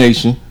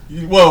explanation,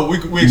 Well, we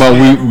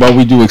but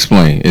we do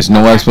explain. It's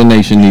no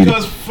explanation needed.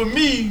 Because for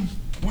me,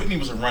 Whitney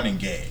was a running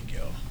gag,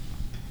 yo.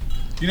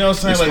 You know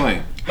what I'm saying?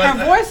 Explain.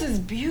 Her voice is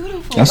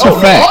beautiful. That's Oh,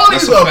 a fact. all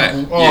That's these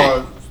a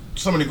are fact.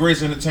 some of the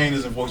greatest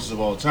entertainers and voices of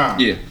all time.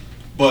 Yeah.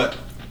 But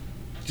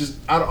just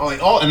I don't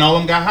like all of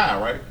them got high,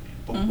 right?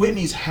 But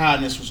Whitney's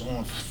highness was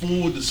on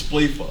full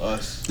display for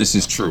us. This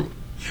is true.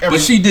 Every-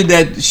 But she did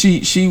that. She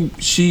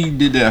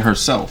did that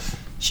herself.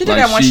 She did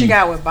Like, that when she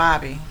got with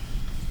Bobby.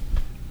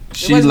 It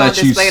She wasn't on let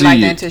you display see like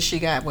that it. until she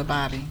got with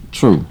Bobby.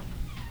 True.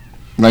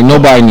 Like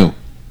nobody knew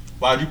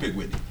Why'd you pick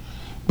Whitney?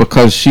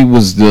 because she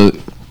was the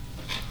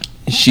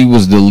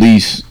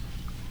least.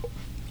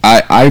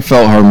 I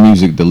felt her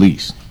music the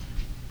least.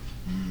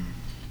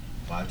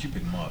 Why'd you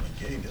pick Marvin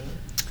Gaye? Good.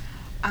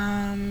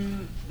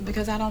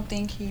 Because I don't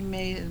think he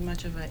made as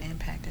much of an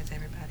impact as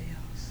everybody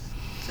else.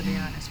 To be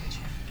honest with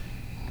you.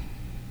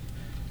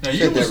 Now Said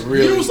you that was,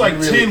 really- you was like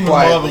really 10 when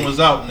quietly. Marvin was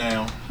out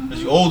now.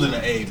 Cause you older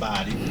than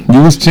everybody.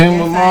 You was 10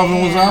 when Yes, Marvin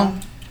I was am. out.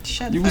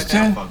 Shut You the was fuck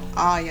 10? up.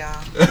 All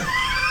y'all.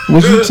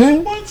 Was you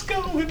 10? What's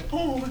going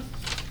on?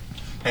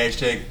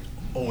 Hashtag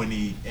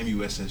O-N-E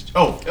M-U-S-S.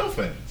 Oh,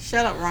 Ilfan.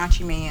 Shut up,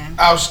 raunchy man.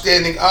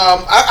 Outstanding.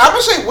 I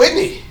would say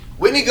Whitney.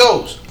 Whitney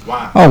goes.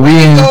 Wow. Oh, we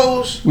in.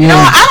 Goes. We You know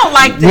in. what? I don't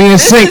like this. We in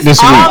This sync is this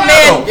all week.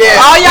 Men,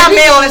 Yeah. all y'all Whitney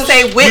men want to goes.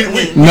 say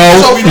Whitney.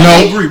 No, So we no,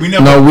 never agree. We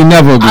never no, we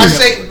never agree. I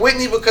say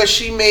Whitney because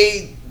she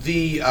made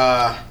the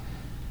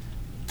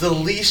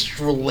least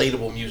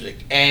relatable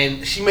music,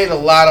 and she made a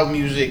lot of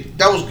music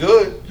that was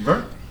good.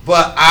 Right?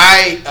 But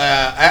I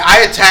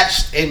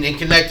attached and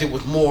connected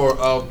with more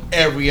of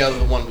every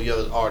other one of the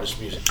other artists'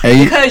 music.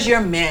 Hey, Because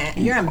you're man.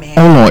 You're a man.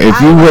 hold on. If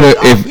you would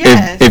have,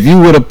 Yes. if you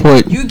would have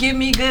put, You give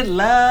me good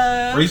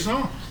love. Great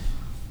song.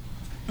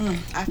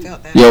 I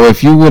felt that. yo,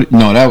 if you would,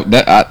 no,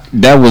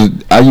 that was,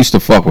 I used to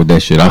fuck with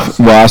that shit.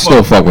 I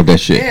still fuck with that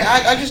shit.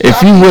 Yeah, I just.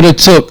 If you would have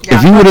took, Y'all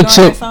if you would have fucked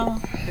on took, that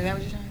song? Is that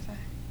what you're trying to say?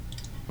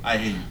 I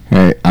hear you.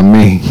 Hey, I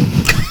mean,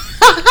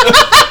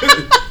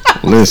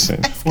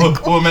 listen.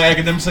 What my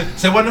academic say?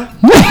 Say what now?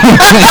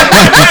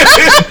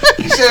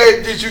 You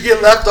said, did you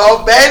get left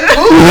off bad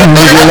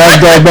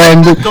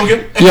news? Go get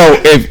it. Yo,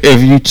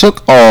 if you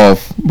took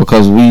off,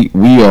 because we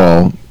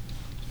all,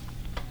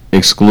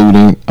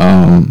 excluding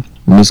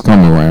Miss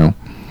Come Around,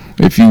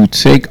 if you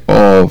take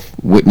off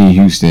Whitney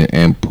Houston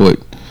and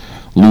put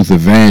Luther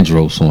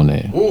Vandross on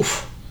there,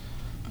 Oof.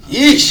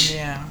 Yeesh.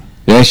 Yeah.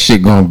 that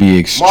shit gonna be Marvin Gaye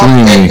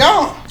extremely.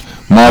 gone.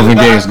 Marvin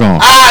Gaye is gone.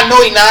 Ah,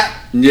 no, he not.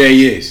 Yeah,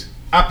 he is.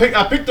 I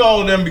picked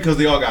all of them because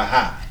they all got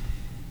high.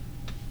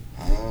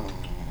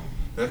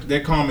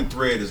 Their common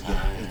thread is the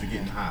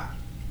getting high.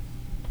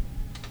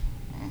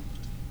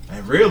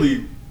 And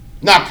really,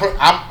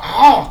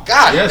 oh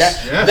God.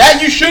 Yes,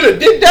 That you should have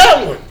did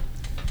that one.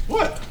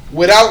 what?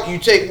 Without you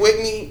take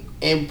Whitney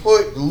and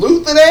put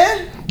Luther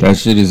there. That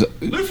shit is.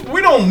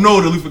 We don't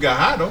know that Luther got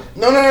high though.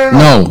 No.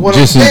 No, What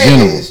just I'm in saying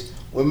general. is,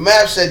 when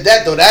Mav said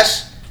that though,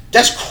 that's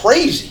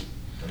crazy.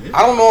 Yeah.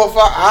 I don't know if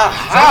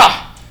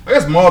I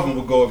guess Marvin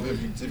would go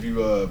if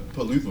you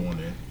put Luther on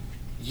there.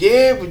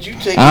 Yeah, but you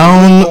take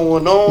I don't what's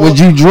going on.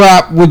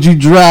 Would you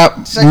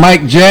drop Second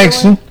Mike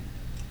Jackson?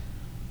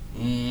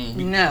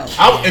 No.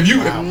 I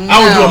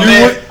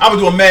would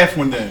do a math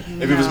one then.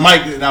 If it was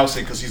Mike, then I would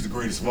say because he's the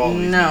greatest of all. No.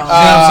 You know what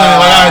I'm saying?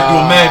 Like I would do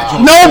a math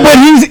joke. No, but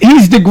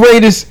he's the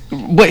greatest.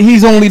 But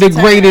he's only the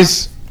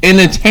greatest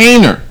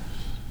entertainer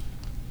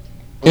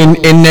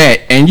in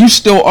that, and you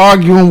still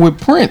arguing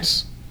with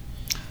Prince.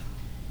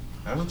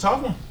 That was a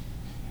tough one.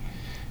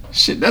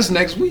 Shit, that's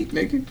next week,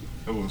 nigga.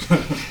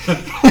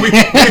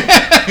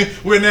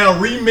 We're now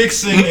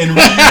remixing and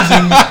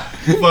reusing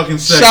fucking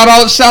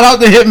segments. Shout out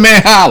to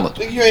Hitman Holla.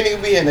 Nigga, you ain't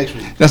even be here next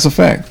week. That's a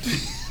fact.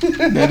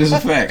 That is a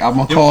fact. I'm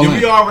gonna call Did in.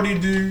 we already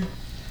do?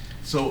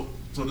 So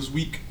this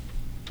week.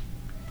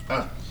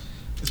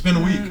 It's been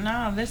a week.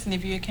 No, listen,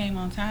 if you came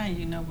on time,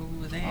 you know where we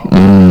was at.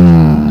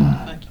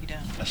 Fuck you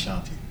down.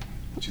 Ashanti,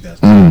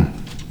 2000.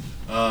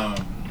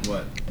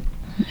 What?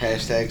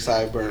 Hashtag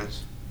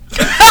sideburns.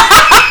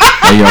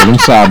 Hey yo, them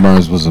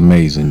sideburns was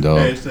amazing, dog.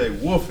 Hashtag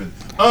woofing.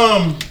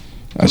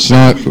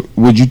 Ashanti,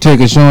 would you take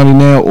Ashanti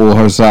now or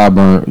her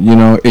sideburn? You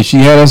know, if she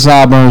had her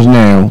sideburns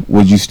now,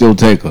 would you still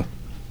take her?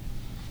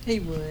 He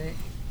would.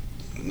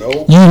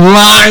 Nope. You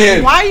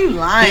lying? Why are you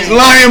lying? He's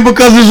lying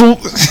because it's.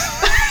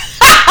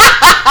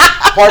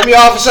 Pardon me,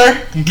 officer.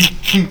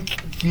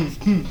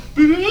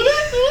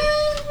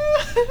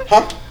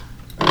 Huh?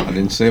 I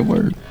didn't say a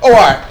word. Oh, all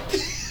right.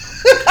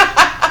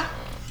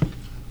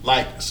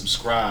 Like,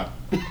 subscribe,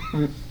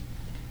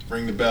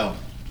 ring the bell,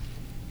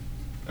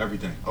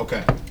 everything.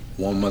 Okay.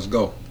 One must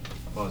go.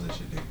 Pause that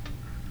shit, dude.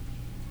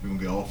 We're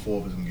gonna get all four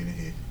of us gonna get in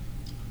here.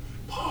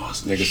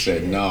 Pause. Nigga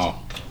said no.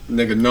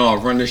 Nigga, no.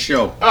 Run the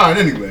show. All right.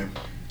 Anyway.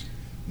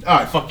 All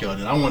right. Fuck y'all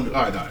then. I want to.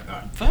 All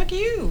right. Fuck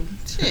you.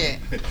 Shit.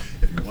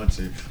 If you want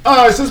to. All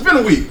right. So it's been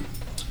a week.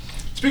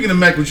 Speaking of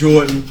Michael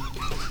Jordan,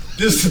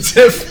 this is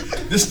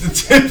the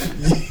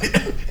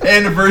 10th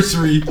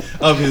anniversary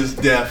of his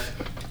death,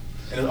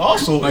 and it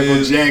also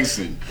is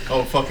Jackson.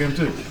 Oh, fuck him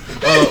too.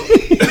 Damn.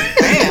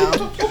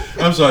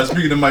 I'm sorry.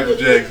 Speaking of Michael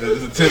Jackson,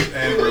 it's the 10th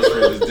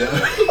anniversary of his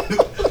death.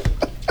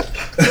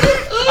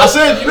 I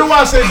said, you know why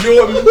I said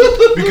Jordan?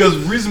 Because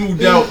Reasonable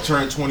Doubt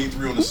turned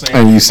 23 on the same.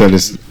 And you said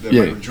it's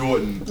Michael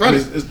Jordan. Run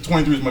it. It's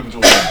 23 is Michael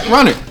Jordan.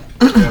 Run it.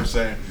 You know what I'm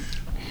saying?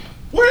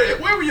 Where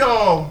were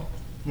y'all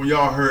when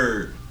y'all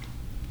heard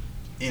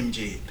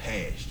MJ had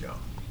passed, y'all?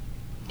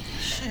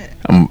 Shit.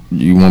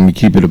 You want me to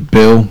keep it a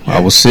bill? Yeah. I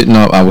was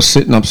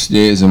sitting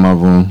upstairs in my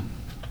room,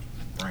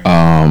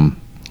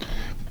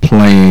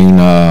 playing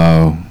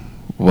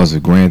was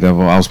it Grand Theft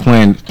Auto? I was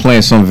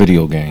playing some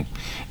video game,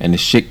 and the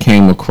shit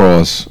came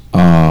across.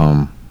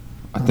 I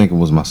think it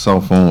was my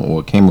cell phone, or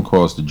it came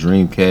across the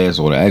Dreamcast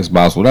or the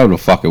Xbox, whatever the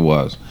fuck it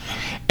was,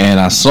 and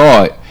I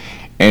saw it,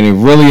 and it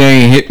really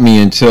ain't hit me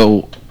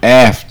until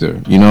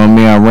after. You know what I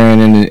mean? I ran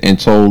in and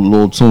told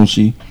Lil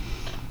Tunchi,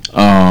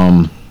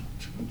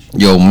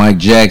 yo, Mike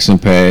Jackson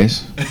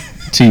passed.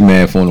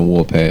 T-Math on the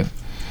warpath.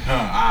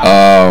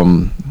 I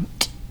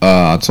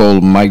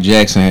told him Mike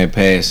Jackson had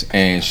passed,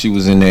 and she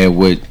was in there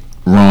with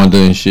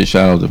Rhonda and shit.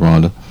 Shout out to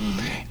Rhonda.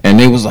 And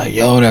they was like,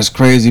 yo, that's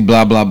crazy,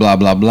 blah, blah, blah,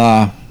 blah,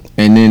 blah.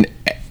 And then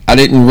I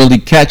didn't really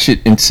catch it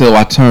until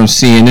I turned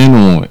CNN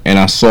on, and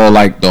I saw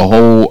like the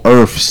whole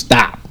earth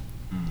stop.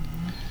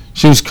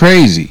 She was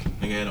crazy.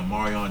 Nigga had a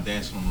Marion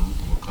dancing on the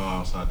roof of a car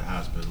outside the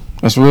hospital.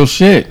 That's real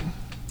shit.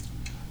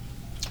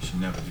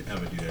 Should never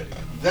ever do that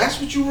again.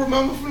 That's what you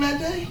remember from that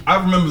day? I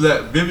remember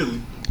that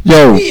vividly.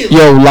 Yo,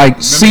 like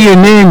Remember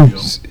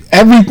CNN,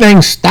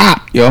 everything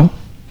stopped, yo.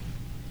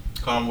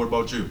 Karma, what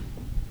about you?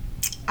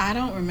 I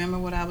don't remember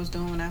what I was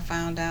doing when I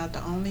found out.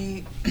 The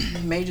only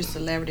major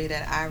celebrity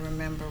that I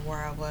remember where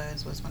I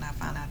was when I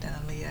found out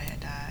that Aaliyah had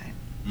died.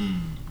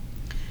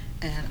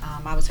 And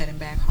I was heading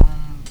back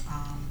home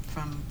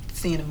from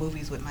seeing the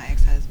movies with my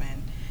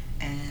ex-husband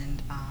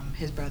and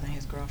his brother and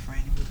his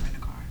girlfriend. We were in the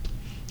car.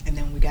 And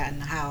then we got in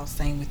the house,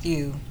 same with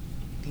you,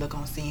 look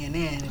on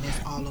CNN, and it's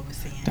all over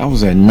CNN. That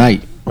was at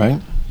night,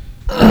 right?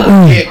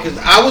 Yeah, because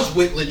I was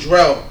with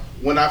Ladrell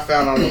when I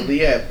found out that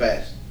Leah had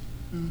passed.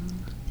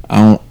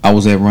 I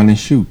was at Run and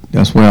Shoot.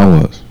 That's where I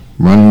was.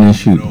 Running and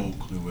Shoot. No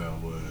clue where I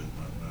was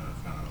when I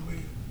found out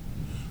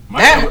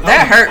Leah.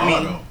 That hurt me.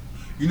 Though.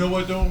 You know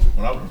what though?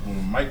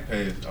 When Mike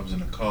passed, I was in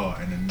the car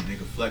and then the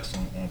nigga Flex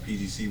on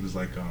PGC was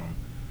like,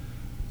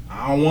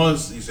 I don't want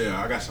to. He said,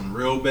 I got some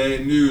real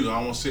bad news. I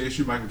don't want to say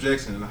shoot Michael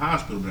Jackson in the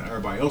hospital, but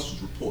everybody else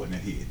was reporting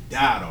that he had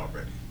died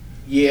already.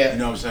 Yeah. You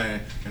know what I'm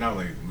saying? And I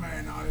was like,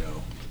 man, nah,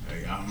 yo.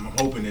 Hey, I'm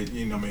hoping that,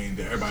 you know what I mean,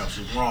 that everybody else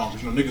was wrong.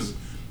 Because, you know, niggas,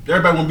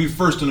 everybody want to be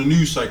first in the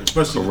news cycle,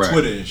 especially with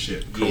Twitter and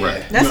shit.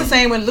 Correct. That's the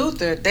same with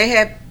Luther. They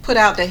had put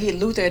out that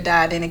Luther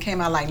died, and it came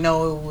out like,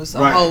 no, it was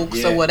a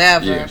hoax or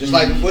whatever. Yeah. Just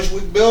like the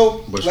Bushwick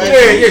Bill.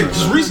 Yeah,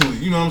 just recently.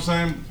 You know what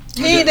I'm saying?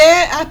 He ain't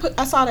dead?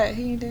 I saw that.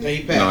 He ain't dead. Yeah,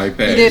 he passed. No, he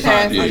passed. He did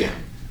pass? Yeah. Okay.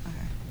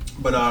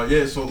 But,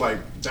 yeah, so, like,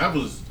 that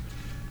was,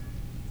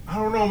 I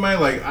don't know, man.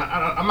 Like,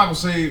 I'm not going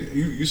to say,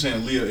 you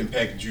saying Leah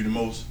impacted you the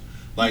most.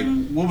 Like,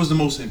 what was the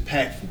most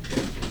impactful?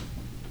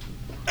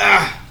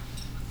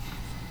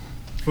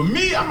 For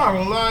me, I'm not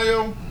gonna lie,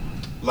 yo.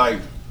 Like,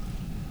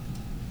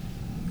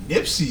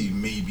 Nipsey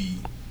maybe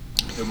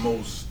the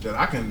most that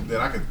I can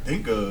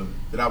think of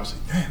that I would say,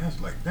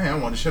 damn, I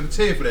want to shed a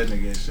tear for that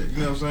nigga and shit. You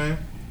know what I'm saying?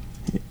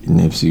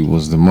 Nipsey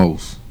was the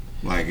most.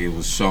 Like it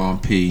was Sean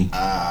P.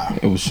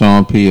 It was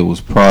Sean P. It was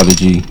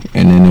Prodigy,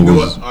 and then it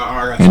was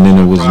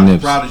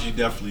Nipsey. Prodigy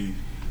definitely.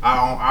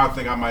 I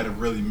think I might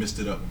have really missed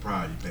it up when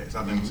Prodigy passed.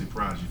 I think it was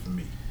Prodigy for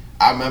me.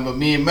 I remember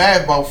me and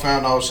Mav both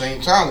found out at the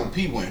same time when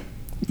P went.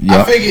 Yep.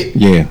 I figured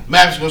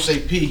Mav's gonna say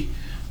P.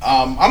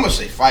 I'm gonna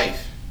say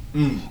Fife.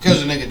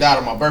 Because the nigga died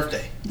on my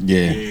birthday.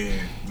 Yeah. And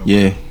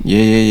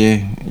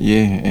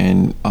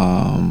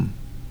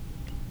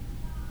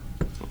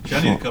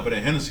I need a cup of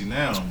that Hennessy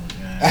now.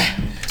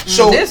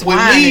 So this with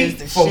wine me, is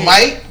the for shit.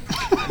 Mike,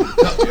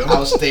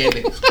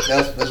 outstanding.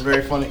 That's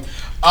very funny.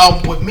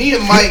 With me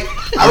and Mike,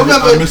 I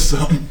remember I missed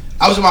something.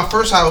 I was in my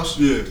first house.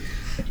 Yeah.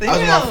 I was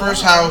in my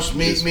first house,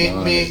 me and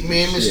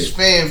Mrs.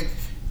 Pham,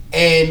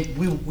 and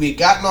we had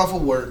gotten off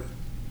of work,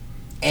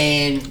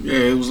 and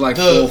it was like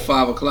 4 or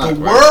 5 o'clock. The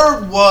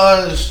word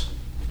was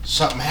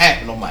something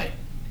happened on Mike.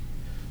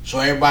 So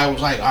everybody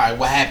was like, all right,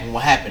 what happened?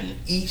 What happened? And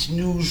each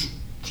news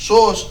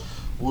source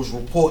was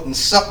reporting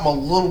something a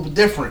little bit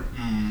different.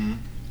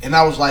 And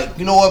I was like,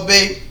 you know what,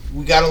 babe?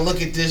 We got to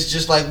look at this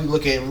just like we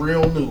look at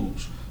real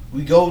news.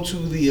 We go to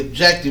the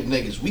objective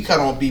niggas. We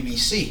cut on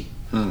BBC.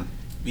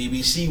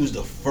 BBC was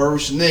the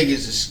first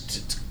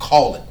niggas to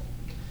call it.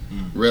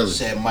 Really?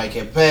 Said Mike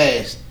had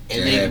passed.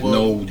 And they had were,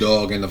 no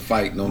dog in the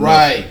fight, no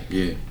right. Nothing.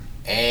 Yeah.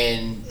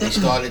 And they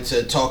started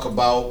to talk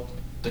about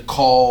the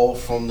call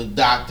from the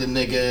doctor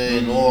nigga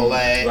and all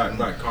that.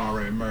 Right,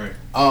 Conrad Murray.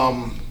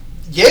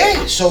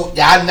 Yeah, so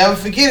I'll never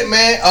forget it,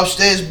 man.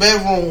 Upstairs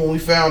bedroom, when we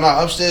found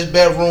our upstairs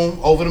bedroom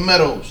over the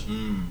Meadows.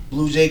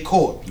 Blue Jay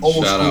Court.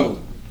 Old Shout school. out.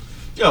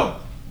 Yo,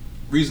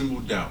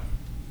 Reasonable Doubt.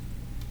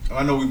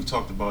 I know we've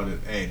talked about it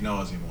ad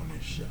nauseum on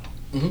this show.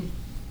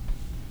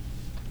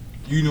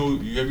 You know,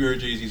 have you heard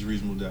Jay-Z's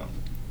Reasonable Doubt?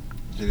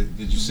 Did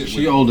you sit with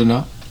She it? old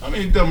enough. I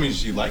mean, it doesn't mean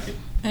she like it.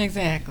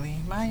 Exactly.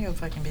 Mind your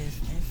fucking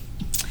business.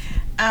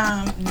 No,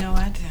 I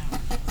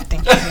don't.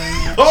 Thank you very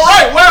much. All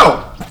right,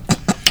 well.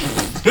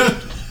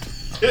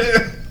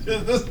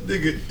 This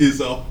nigga is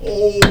a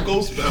whole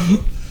ghost pepper.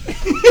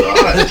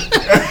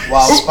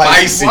 Wild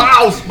spicy.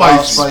 Wild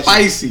spicy.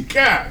 Spicy.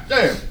 God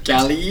damn.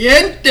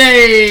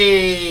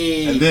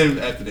 Caliente. And then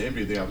after the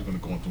NBA thing, I was going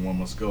to go into One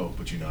Must Go,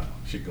 but you know how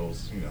shit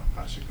goes. You know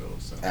how shit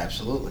goes. So.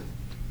 Absolutely.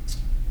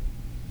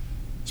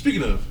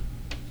 Speaking of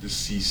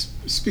deceased,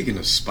 Speaking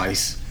of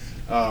spice,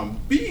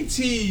 BET,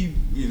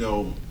 you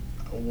know,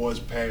 awards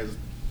passed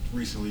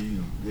recently. You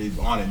know, they've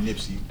honored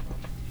Nipsey,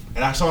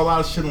 and I saw a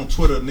lot of shit on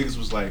Twitter. Niggas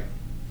was like,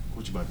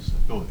 "What you about to say?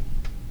 Go ahead.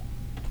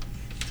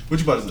 What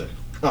you about to say?"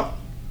 Oh,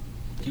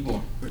 keep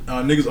going.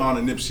 Niggas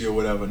honored Nipsey or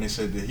whatever, and they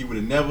said that he would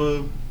have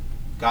never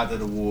got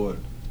that award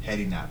had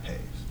he not passed.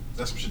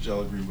 That's some shit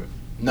y'all agree with.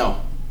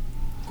 No.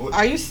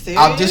 Are you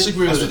serious? I'll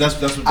disagree with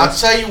That's it. what I'll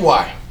tell you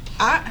why.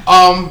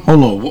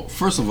 hold on.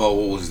 First of all,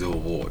 what was the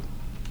award?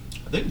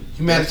 I think.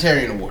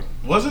 Humanitarian award.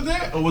 Was it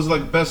that, or was it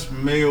like best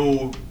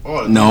male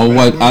artist? No,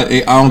 what I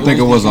don't think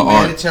it was an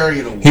art.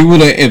 Humanitarian award. He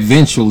would have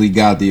eventually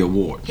got the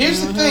award.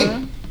 Here's the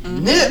thing.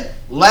 Nip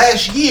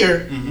last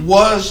year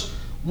was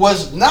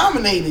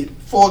nominated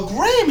for a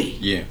Grammy.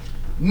 Yeah.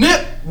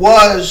 Nip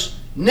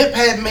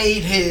had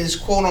made his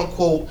quote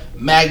unquote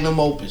magnum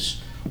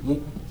opus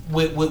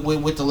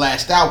with the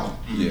last album.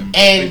 Yeah.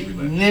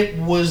 And Nip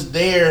was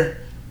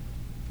there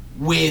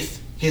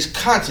with his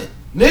content.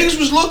 Niggas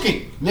was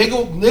looking.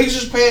 Niggas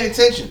was paying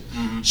attention.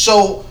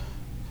 So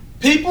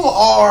people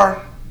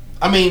are,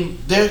 I mean,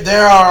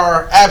 there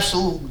are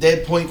absolute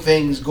dead point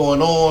things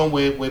going on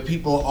where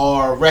people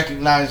are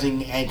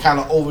recognizing and kind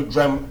of over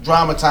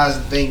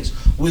dramatizing things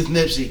with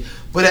Nipsey.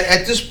 But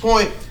at this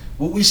point,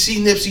 what we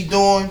see Nipsey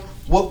doing,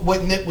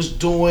 what Nip was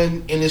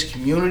doing in his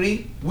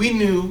community, we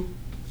knew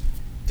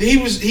that he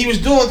was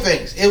doing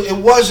things. It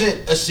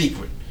wasn't a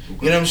secret.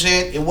 You know what I'm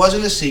saying? It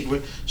wasn't a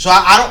secret. So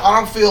I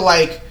don't feel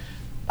like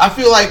I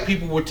feel like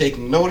people were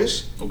taking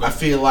notice. Okay. I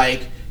feel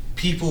like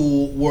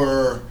people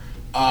were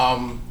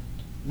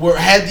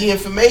had the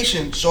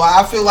information. So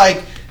I feel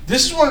like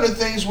this is one of the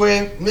things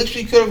where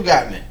Nipsey could have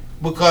gotten it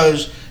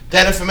because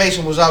that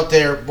information was out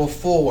there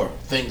before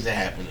things that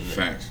happened.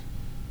 Facts.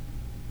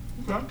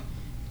 Okay.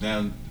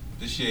 Now,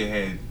 this shit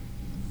had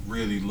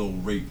really low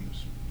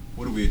ratings.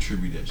 What do we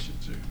attribute that shit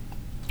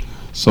to?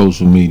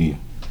 Social media.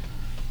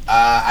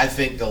 I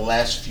think the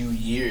last few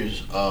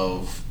years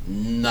of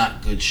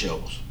not good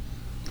shows.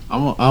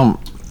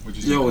 What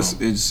you Yo,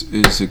 think,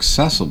 it's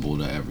accessible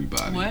to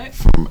everybody. What?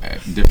 From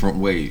different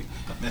ways.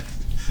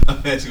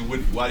 I'm asking,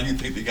 why do you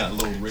think they got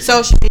low ratings?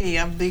 Social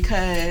media,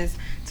 because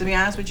to be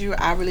honest with you,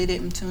 I really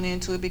didn't tune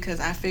into it because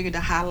I figured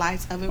the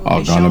highlights of it would Are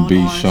be gonna shown, be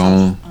on,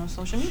 shown. on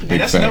social media.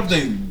 And that's Big another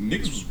facts. thing.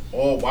 Niggas was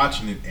all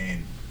watching it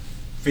and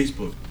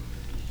Facebook.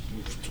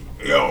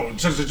 Yo,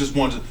 just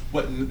wanted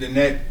what? Then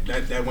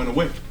that went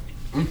away.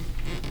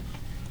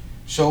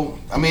 So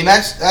I mean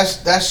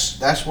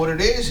that's what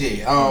it is here.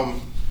 You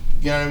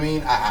know what I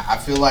mean? I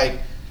feel like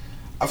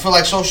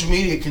social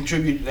media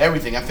contributed to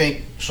everything. I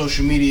think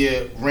social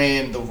media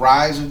ran the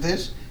rise of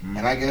this,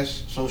 and I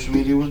guess social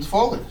media was the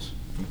fall of this.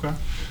 Okay.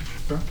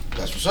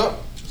 That's what's up.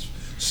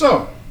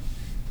 So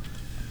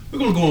we're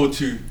gonna go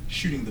into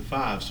shooting the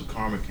five, so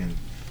Karma can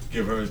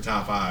give her the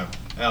top 5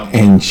 albums.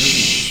 And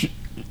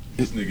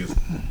this nigga's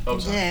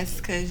upside. Yes,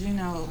 because you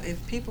know,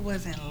 if people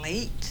wasn't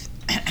late,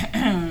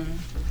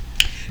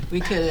 we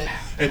could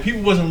have. If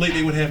people wasn't late,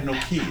 they would have no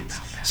kids.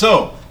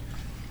 So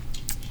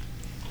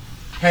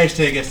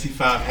hashtag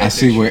ST5. I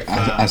see where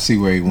I see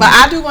where he went. But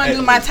I do want to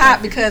do my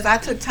top because I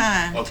took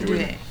time to do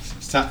wait.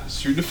 that.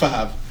 Shoot the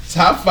 5.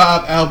 Top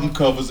 5 album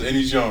covers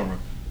any genre.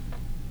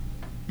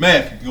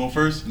 Math, you going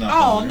first? No,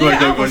 Oh, go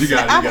ahead, nigga, go ahead. You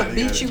got it. I would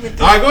beat you with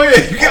this. All right, go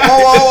ahead. You got it.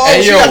 Oh,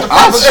 Hey, she yo, got the I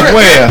proper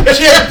swear. grip.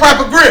 She had the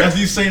proper grip. That's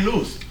East St.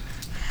 Louis.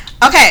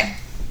 Okay,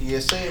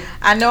 Yes, sir.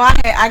 I know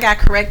I got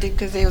corrected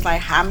because it was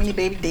like how many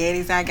baby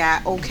daddies I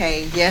got.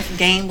 Okay, yes,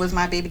 Game was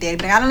my baby daddy,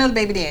 but I got another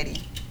baby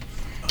daddy,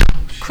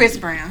 Chris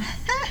Brown.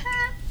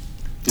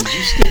 Did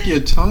you stick your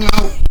tongue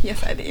out?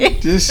 Yes, I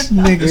did. This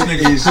nigga This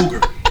nigga's is a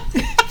cougar.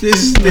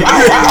 this nigga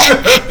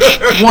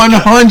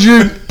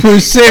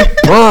 100%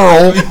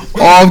 Pearl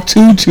of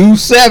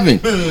 227.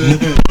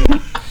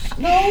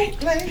 No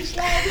place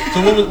like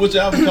So which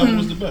album cover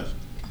was the best?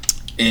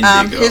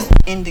 Indigo. His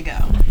Indigo.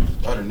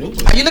 Oh, the new Are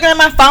one. you looking at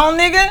my phone,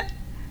 nigga?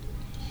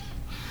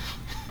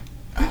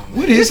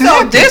 What You're is so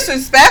happening?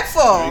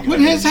 disrespectful. What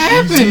has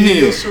happened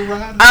here?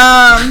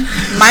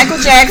 Michael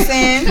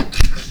Jackson.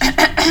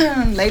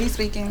 Lady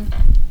speaking.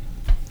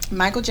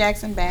 Michael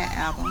Jackson Bad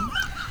Album.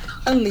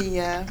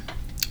 Aaliyah.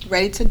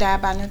 Ready to Die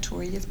by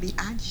Notorious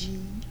B.I.G.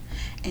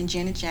 and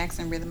Janet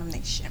Jackson Rhythm of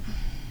Nation.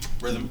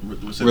 Rhythm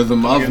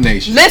of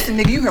Nation. Listen,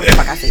 nigga, you heard what the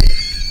fuck I said.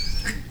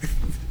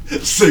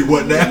 Say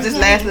what now? This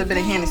last little bit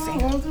of Hennessy.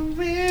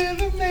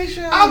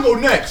 I'll go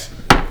next.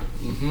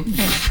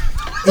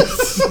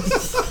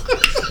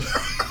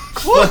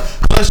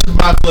 Flesh of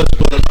my flesh,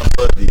 blood of my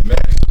blood,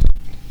 D-Max.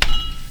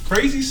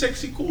 Crazy,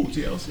 sexy, cool,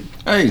 TLC.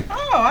 Hey.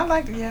 Oh, I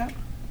like it, yeah.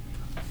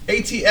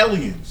 AT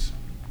Aliens.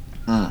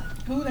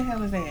 Who the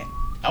hell is that?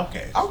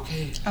 Okay.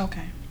 Okay.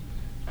 Okay.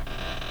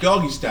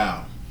 Doggy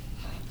Style.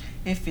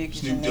 It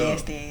figures your Snoop Dogg.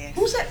 nasty ass.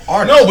 Who's that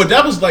artist? No, but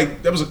that was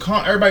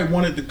a everybody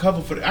wanted the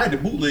cover for I had the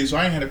bootleg, so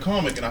I ain't had a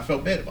comic, and I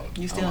felt bad about it.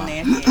 You still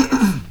nasty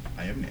ass.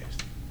 I am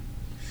nasty.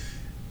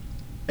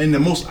 And the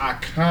most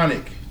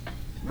iconic,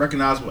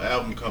 recognizable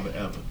album cover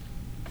ever,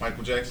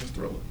 Michael Jackson's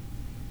Thriller.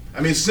 I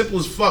mean, it's simple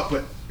as fuck,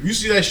 but if you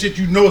see that shit,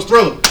 you know it's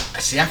Thriller.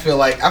 See, I feel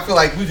like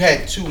we've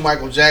had 2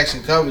 Michael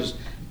Jackson covers,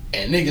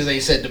 and niggas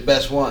ain't said the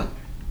best one.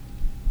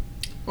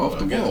 Off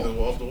the wall.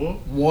 Off the wall.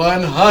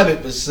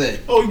 100%.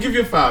 Oh, give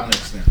you a 5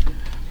 next now.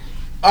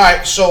 All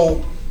right,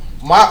 so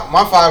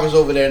my 5 is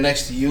over there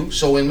next to you.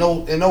 So in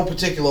no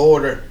particular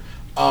order,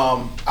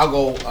 I'll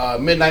go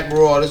Midnight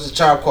Marauders. This is a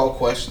Tribe Called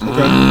Quest. Okay.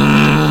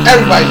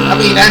 Everybody, I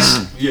mean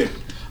that's. Yeah.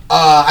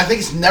 I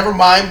think it's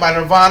Nevermind by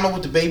Nirvana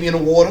with the Baby in the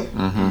Water.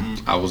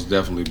 I was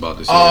definitely about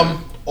to say that.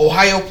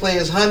 Ohio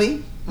Players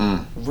Honey.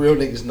 Real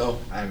niggas know.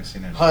 I haven't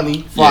seen that.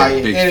 Honey,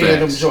 Fire, big any of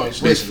them facts. joints.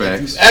 Big Listen,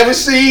 facts. if you've ever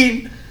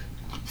seen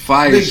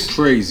Fire's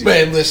crazy.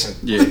 man, listen.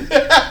 Yeah.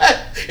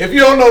 If you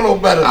don't know no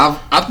better,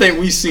 I think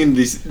we seen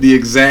the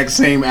exact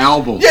same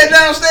album. yeah,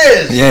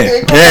 downstairs.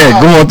 Yeah, come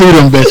on. going through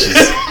them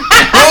bitches.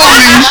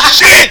 Holy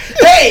shit!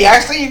 Hey, I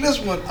seen this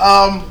one.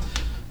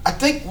 I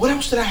think what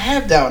else did I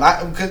have down?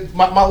 Cause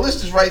my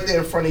list is right there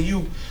in front of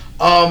you.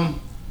 I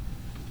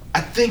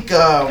think.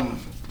 Yep,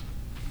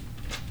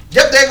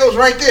 there goes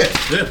right there.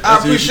 Yeah, I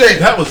appreciate it.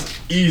 That was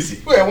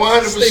easy. Yeah,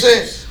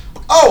 100%.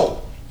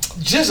 Oh,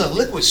 Jizza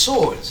Liquid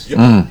Swords. Yep.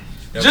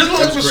 Jizza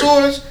Liquid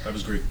Swords That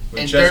was great.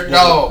 and Dirt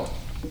Dog.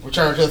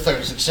 Return to the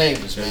 36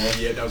 Chambers, man.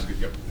 Yeah, that was good.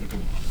 Yep.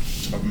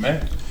 Okay.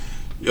 Man.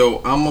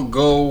 Yo, I'm gonna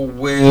go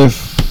with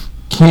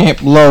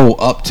Camp Low,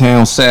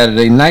 Uptown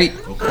Saturday Night.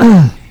 Okay.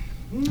 I'm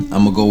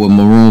gonna go with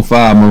Maroon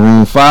 5.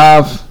 Maroon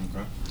 5. Okay.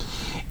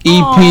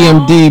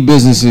 EPMD,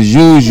 business as The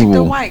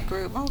usual. white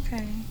group,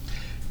 okay.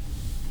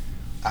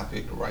 I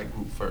picked the right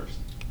group first.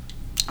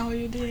 Oh,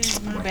 you did?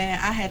 My bad.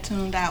 I had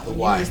tuned out when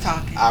Why? you was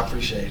talking. I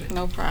appreciate it.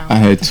 No I problem.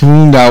 had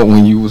tuned out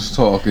when you was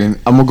talking.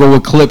 I'm gonna go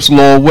with Clips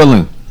Law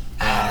Willing.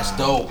 That's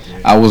dope.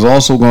 I was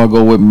also gonna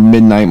go with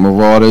Midnight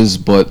Marauders,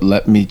 but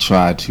let me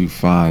try to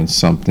find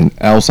something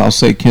else. I'll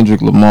say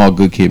Kendrick Lamar,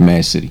 Good Kid,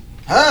 Mad City.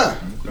 Huh?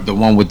 The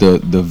one with the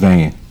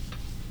van.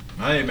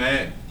 I ain't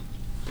mad.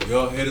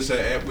 Y'all hit us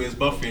at Wiz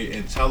Buffy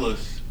and tell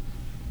us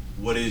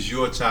what is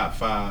your top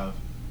 5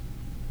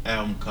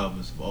 album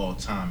covers of all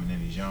time in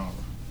any genre.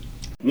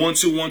 1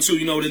 2 1 2,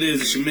 you know what it is.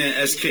 It's your man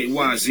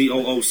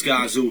SKYZOO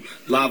Skyzoo,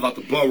 live out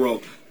the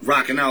borough,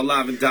 rocking out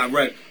live and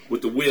direct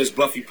with the Wiz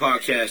Buffy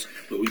podcast,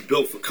 but we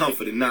built for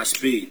comfort and not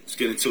speed. Let's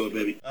get into it,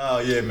 baby. Oh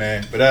yeah,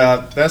 man. But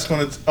that's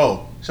gonna.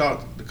 Shout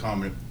out to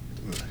Karma.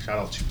 Shout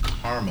out to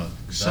Karma.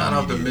 Shout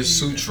out to Media Miss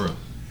Diva. Sutra.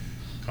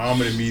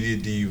 Karma the Media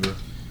Diva.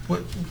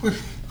 What?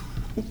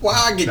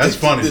 Why I get That's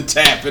funny. the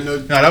tap and the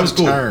No, that was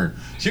cool. turn?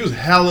 She was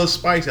hella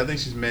spicy. I think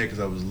she's mad because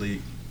I was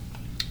late.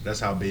 That's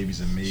how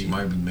babies are made. She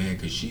might be mad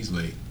because she's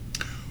late.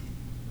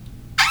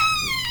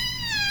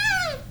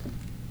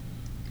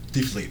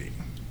 Deflating.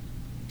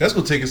 That's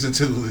gonna take us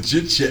into the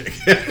legit check.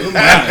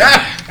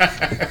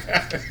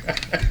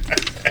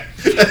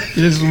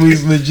 This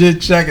week's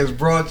legit check is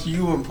brought to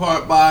you in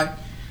part by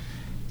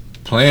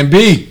Plan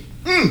B.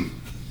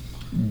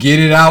 Get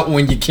it out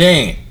when you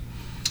can.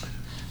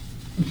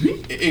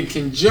 In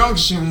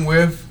conjunction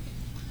with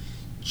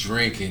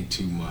drinking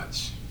too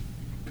much.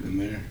 Good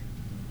man.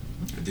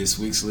 This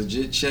week's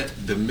legit check,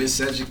 The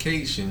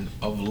Miseducation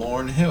of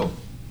Lauryn Hill.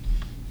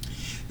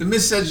 The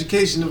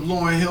Miseducation of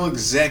Lauryn Hill,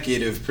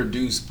 executive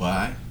produced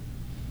by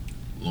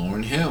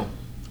Lauryn Hill.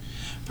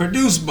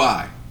 Produced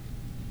by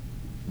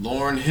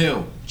Lauryn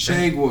Hill,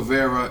 Che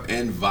Guevara,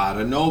 and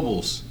Vada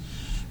Nobles.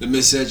 The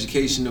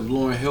Miseducation of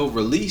Lauryn Hill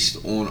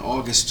released on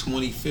August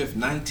 25th,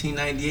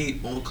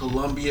 1998 on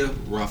Columbia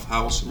Rough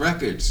House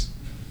Records.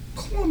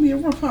 Columbia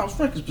Rough House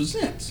Records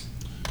presents.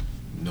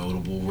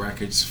 Notable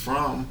records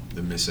from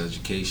The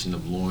Miseducation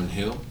of Lauryn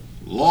Hill: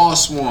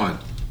 Lost One,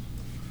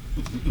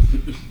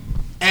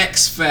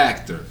 X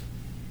Factor,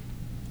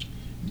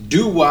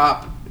 Doo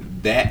Wop,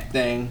 That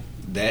Thing,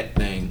 That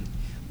Thing,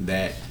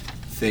 That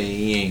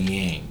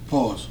Thing.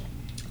 Pause.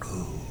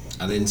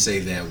 I didn't say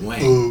that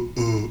wang.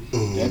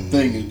 That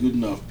thing is good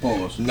enough.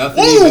 Pause.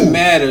 Nothing even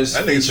matters.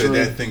 That nigga said featuring-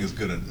 that thing is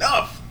good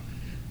enough.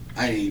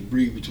 I ain't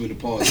breathe between the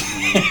pauses.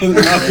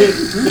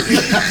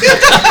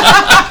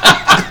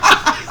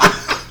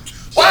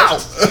 Wow.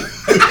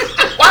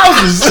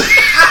 Wowzers.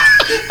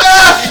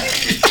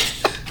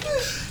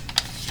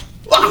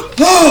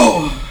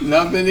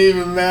 Nothing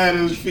even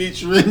matters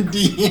featuring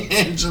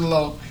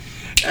D'Angelo.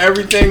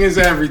 Everything is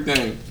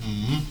everything.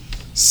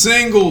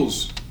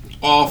 Singles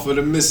off of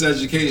The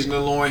Miseducation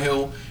of Lauryn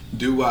Hill: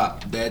 Doo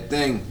Wop, That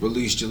Thing,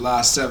 released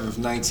July 7th,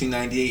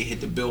 1998,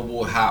 hit the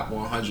Billboard Hot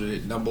 100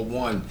 at number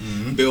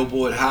 1.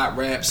 Billboard Hot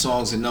Rap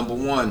Songs at number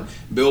 1.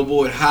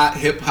 Billboard Hot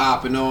Hip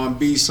Hop and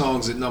R&B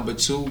Songs at number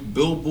 2.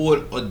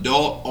 Billboard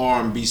Adult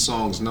R&B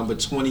Songs, number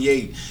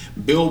 28.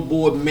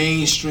 Billboard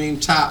Mainstream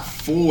Top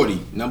 40,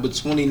 number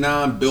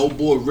 29.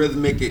 Billboard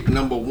Rhythmic at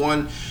number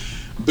 1.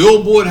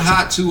 Billboard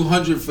Hot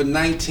 200 for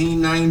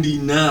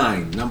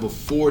 1999, number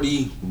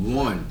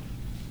 41.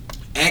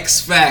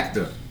 X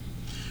Factor,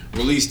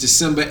 released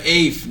December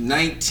 8th,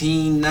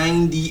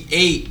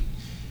 1998.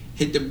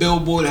 Hit the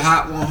Billboard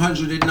Hot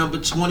 100 at number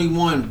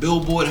 21.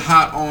 Billboard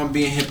Hot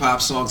R&B and Hip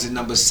Hop Songs at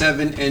number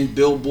 7. And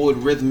Billboard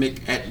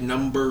Rhythmic at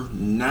number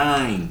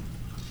 9.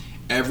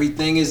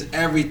 Everything is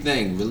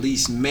Everything,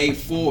 released May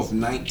 4th,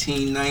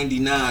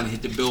 1999.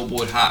 Hit the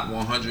Billboard Hot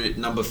 100 at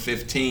number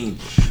 15.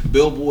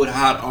 Billboard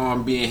Hot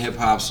R&B and Hip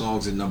Hop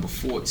Songs at number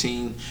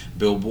 14.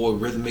 Billboard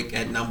Rhythmic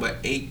at number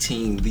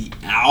 18. The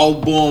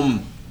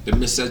album, The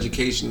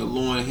Miseducation of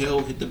Lauryn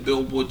Hill, hit the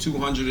Billboard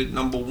 200 at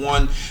number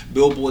 1.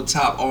 Billboard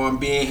Top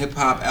R&B and Hip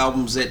Hop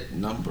Albums at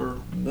number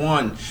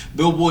 1.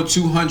 Billboard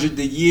 200,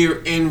 the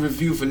year in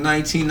review for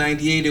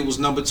 1998, it was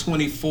number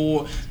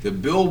 24. The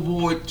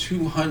Billboard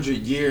 200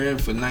 year in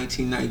for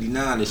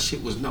 1999, the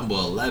shit was number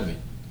 11.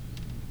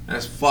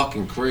 That's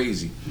fucking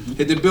crazy.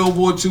 Hit the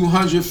Billboard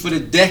 200 for the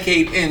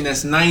decade end,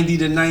 that's 90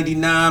 to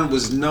 99,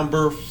 was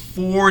number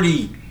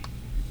 40.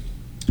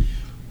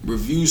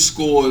 Review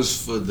scores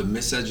for The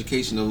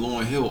Miseducation of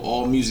Lauryn Hill.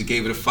 All Music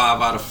gave it a 5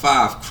 out of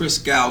 5. Chris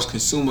Gow's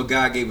Consumer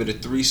Guide gave it a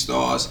 3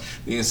 stars.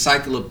 The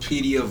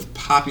Encyclopedia of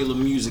Popular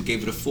Music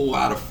gave it a 4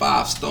 out of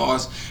 5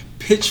 stars.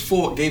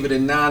 Pitchfork gave it a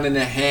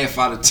 9.5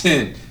 out of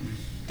 10.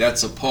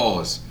 That's a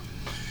pause.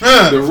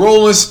 The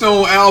Rolling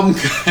Stone Album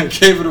Guide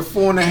gave it a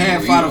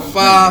 4.5 out of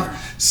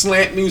 5.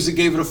 Slant Music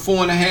gave it a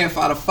 4.5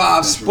 out of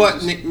 5.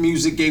 Sputnik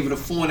Music gave it a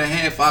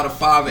 4.5 out of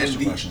 5. And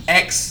the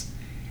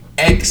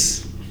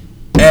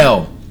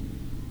XXL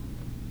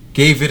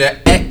gave it a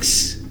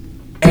XXL.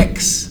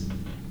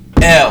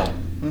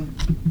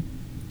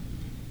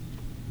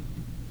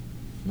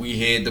 We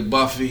had the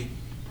Buffy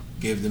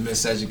give The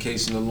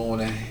Miseducation of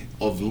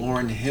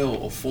Lauryn Hill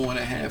a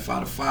 4.5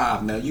 out of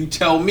 5. Now you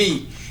tell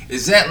me,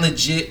 is that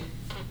legit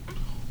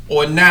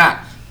or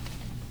not?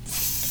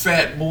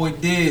 Fat Boy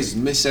Diz,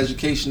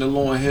 Miseducation of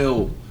Lauryn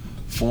Hill,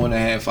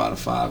 4.5 out of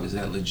 5. Is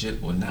that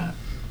legit or not?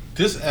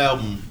 This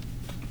album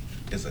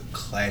is a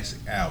classic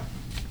album.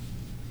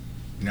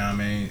 You know what I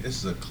mean?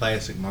 This is a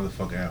classic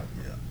motherfucking album.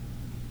 Yeah.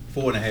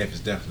 4.5 is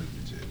definitely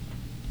legit.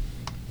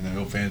 You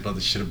know, fans about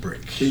to shit a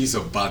brick. He's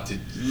about to.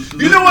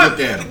 You know what? Look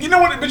at him. You know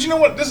what? But you know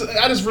what? This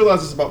I just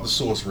realized it's about the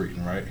source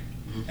rating, right?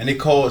 Mm-hmm. And they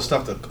call it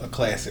stuff a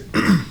classic.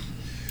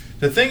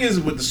 The thing is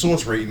with the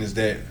source rating is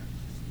that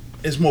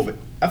it's more of a,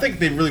 I think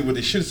they really what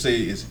they should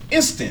say is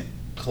instant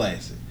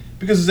classic,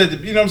 because it's at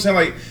the, you know what I'm saying,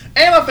 like,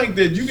 and I think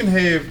that you can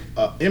have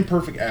an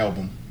imperfect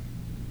album.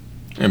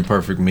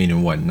 Imperfect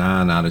meaning what?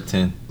 9 out of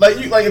 10. Like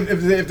you, like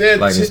if there's,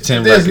 Like it's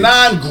 10 there's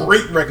records. 9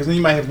 great records, then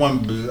you might have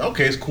one.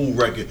 Okay, it's a cool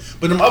record,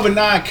 but them other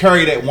 9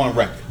 carry that one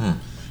record.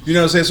 You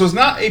know what I'm saying? So it's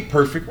not a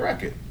perfect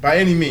record by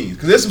any means,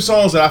 because there's some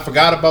songs that I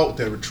forgot about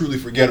that were truly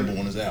forgettable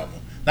on this album.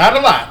 Not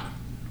a lot,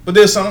 but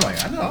there's some I'm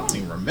like, I don't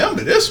even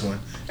remember this one,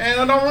 and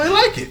I don't really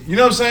like it. You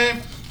know what I'm saying?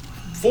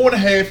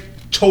 4.5,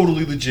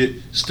 totally legit,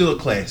 still a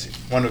classic.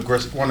 One of the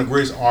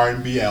greatest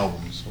R&B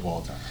albums of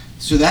all time.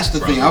 So that's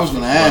the thing I was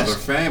going to ask. Brother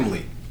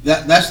family.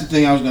 That's the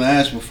thing I was going to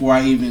ask before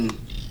I even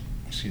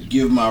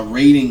give my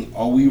rating.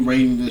 Are we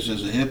rating this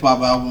as a hip hop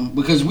album?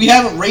 Because we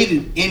haven't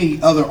rated any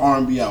other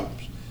R&B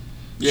albums.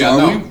 Yeah,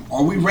 so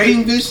are we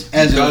rating this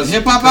as a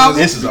hip hop Because album?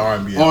 this is an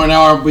R&B album. Or an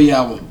R&B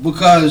album?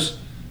 Because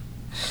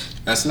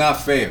That's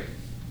not fair.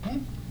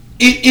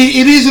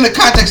 it is in the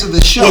context of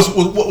the show.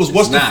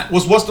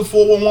 What's the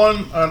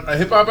 411 a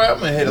hip hop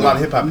album? It had a lot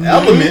of hip hop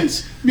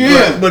elements.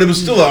 Yeah. but it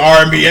was still an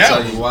R&B I'll tell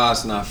album. you why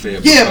it's not fair.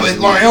 Yeah, but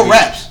Lauryn Hill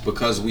raps.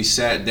 Because we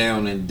sat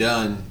down and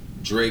done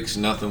Drake's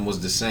Nothing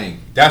Was the Same.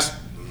 That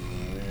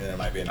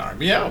might be an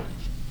R&B album.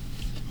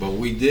 But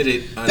we did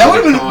it. That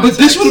would have been, but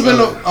this would have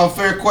been a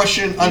fair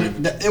question.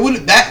 It would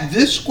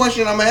this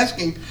question I'm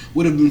asking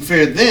would have been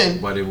fair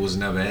then. But it was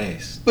never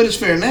asked. But it's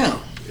fair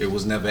now. It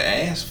was never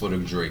asked for the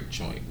Drake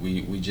joint.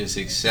 We just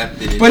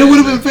accepted it. But it would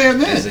have been fair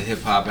then. As a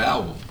hip hop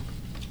album.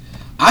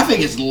 I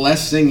think it's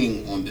less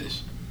singing on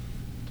this.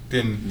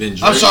 Then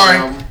Drake's I'm sorry.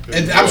 album?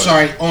 I'm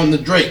sorry. On the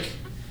Drake,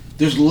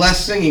 there's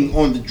less singing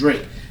on the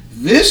Drake.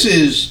 This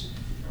is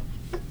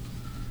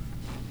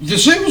the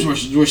singles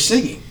were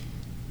singing.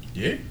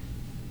 Yeah.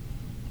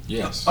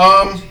 Yes.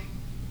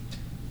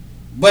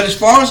 But as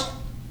far as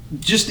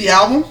just the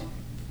album,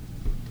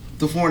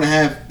 the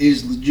 4.5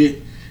 is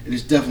legit. It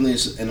is definitely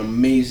an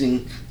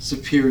amazing,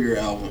 superior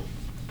album.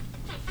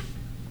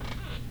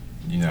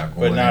 You're not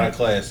going. But not a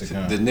classic.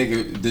 Huh? The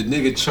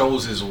nigga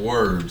chose his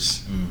words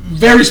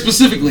Very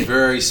specifically.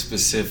 very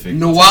specific. You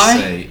know why? To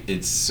say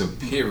it's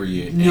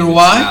superior. You know and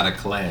why? It's not a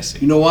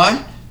classic. You know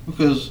why?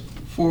 Because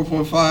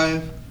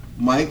 4.5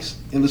 mics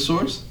in the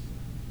source,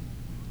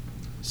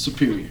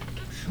 superior.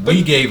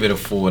 We gave it a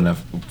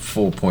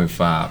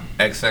 4.5.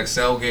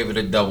 XXL gave it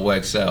a double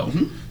XL.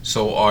 Mm-hmm.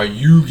 So are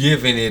you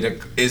giving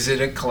it is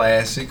it a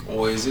classic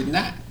or is it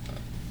not?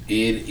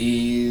 It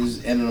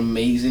is an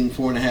amazing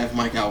 4.5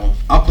 mic album.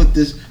 I'll put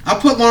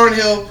Lauryn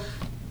Hill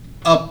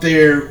up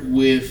there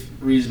with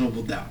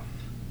Reasonable Doubt.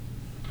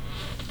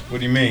 What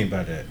do you mean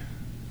by that?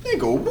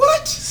 Nigga,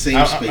 what?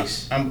 Same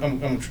space. I'm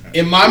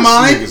In my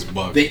nigga's mind,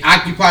 bugging. they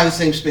occupy the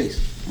same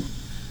space.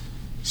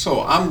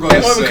 So I'm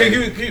gonna say. Can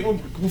you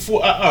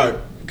before? All right.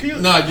 Can you?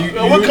 Nah,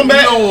 we'll come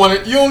back. You don't want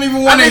it. You don't even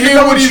I want to need to hear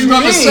know what he's you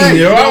gonna mean, say.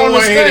 yo. You I don't don't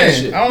want to hear that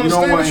understand. shit. I don't You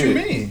don't understand want what to you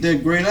hear it. mean. They're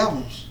great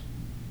albums.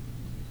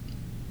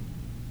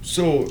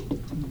 So,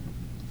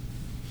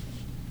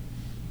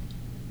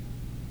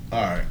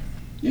 all right.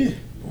 Yeah.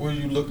 What are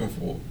you looking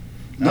for?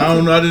 I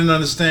don't know. I didn't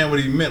understand what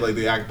he meant. Like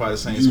they occupy the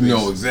same space. You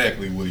know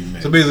exactly what he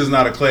meant. So basically, it's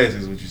not a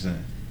classic. Is what you're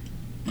saying?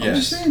 I'm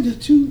just saying they're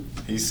two.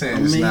 He's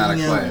saying it's not a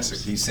amazing classic.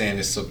 albums. He's saying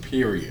it's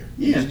superior.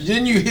 Yeah.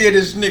 Didn't you hear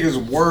this nigga's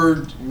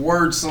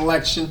word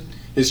selection?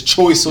 His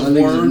choice of My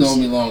niggas have words known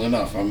me long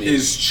enough. I mean,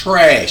 is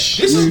trash.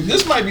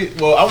 This might be.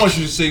 Well, I want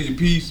you to say your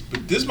piece,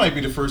 but this might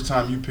be the first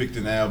time you picked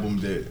an album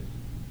that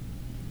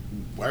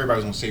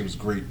everybody's gonna say was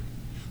great.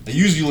 They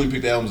usually only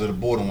pick the albums that are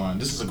borderline.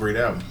 This is a great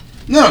album.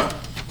 no,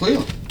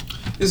 clearly,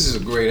 This is a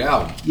great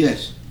album.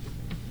 yes.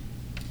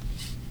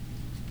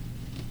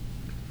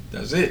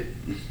 That's it.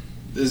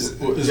 This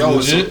Is it yo,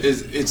 legit?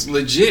 It's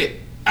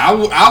legit.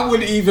 I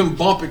would even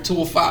bump it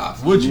to a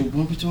 5. Would you?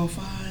 Bump it to a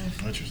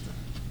 5. Interesting.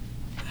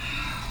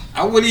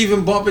 I would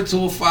even bump it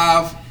to a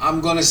 5.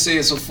 I'm gonna say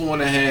it's a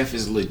 4.5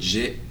 is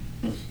legit.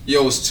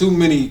 Yo, it's too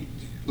many.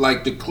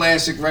 Like the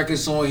classic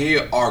records on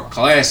here are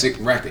classic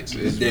records.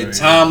 They're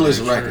timeless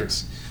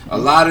records. A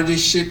lot of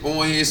this shit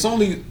on here, it's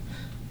only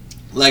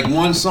like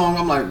one song.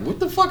 I'm like, what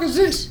the fuck is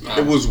this?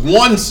 It was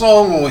one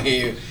song on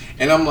here,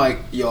 and I'm like,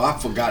 yo, I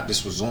forgot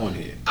this was on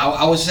here.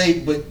 I would say,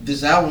 but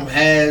this album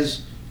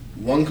has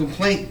one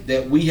complaint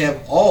that we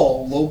have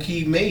all low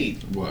key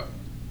made. What?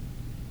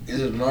 Is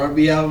it an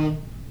R&B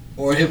album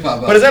or a hip hop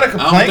album? But is that a I don't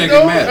complaint think it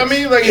though? matters. I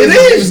mean, like It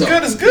it's is, good.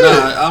 though. It's good.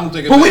 Nah, I don't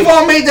think. But we've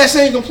all made that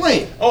same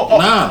complaint.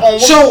 Nah. On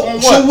what?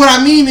 So what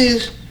I mean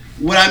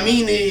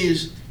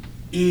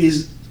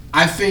is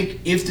I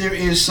think if there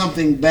is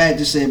something bad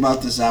to say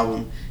about this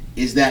album,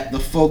 is that the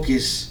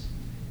focus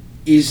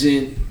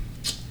isn't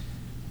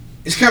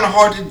it's kind of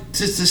hard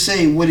to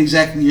say what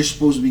exactly you're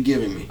supposed to be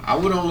giving me. I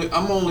would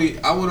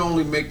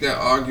only make that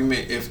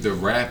argument if the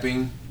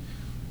rapping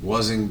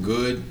wasn't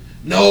good.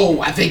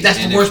 No, I think that's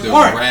the worst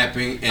part. part.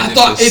 Rapping and I if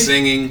thought the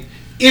singing.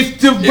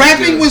 If the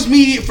rapping was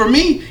for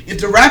me, if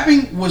the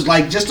rapping was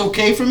like just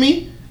okay for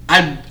me,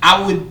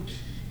 I would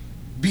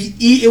be.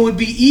 It would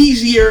be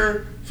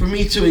easier for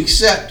me to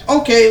accept.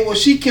 Okay, well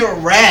she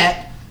can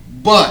rap,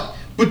 but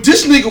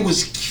this nigga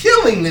was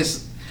killing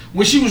this.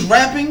 When she was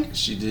rapping,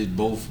 she did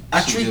both.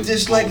 I treat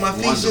this like my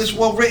thesis,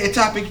 well-written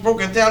topics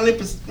broken down. Man,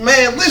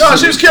 listen. No,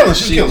 she was killing.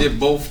 She did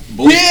both.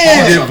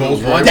 Yeah, she did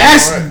both.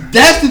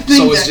 That's the thing.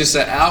 So it's just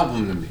an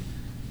album to me.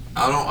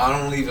 I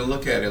don't even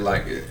look at it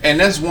like it. And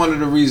that's one of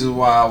the reasons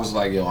why I was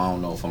like, yo, I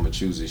don't know if I'm gonna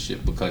choose this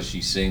shit because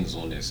she sings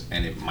on this,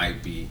 and it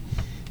might be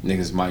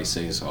niggas might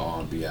say it's an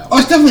R&B album. Oh,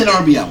 it's definitely an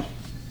R&B album.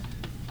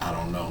 I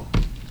don't know.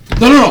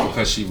 No.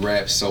 Because she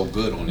raps so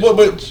good on it.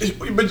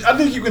 But I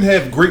think you can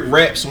have great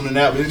raps on an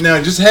album. Now,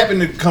 it just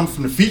happened to come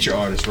from the feature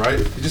artist, right?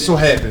 It just so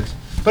happens.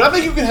 But I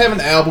think you can have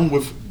an album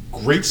with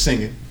great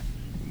singing,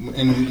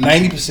 and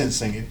 90%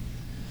 singing,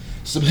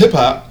 some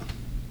hip-hop,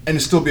 and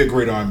it still be a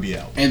great R&B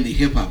album. And the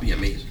hip-hop be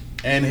amazing.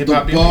 And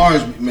hip-hop the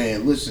bars,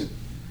 man, listen.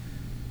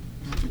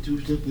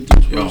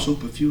 Yo, so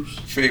profuse.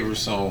 Favorite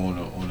song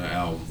on the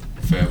album,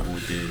 Fat Boy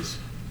Days.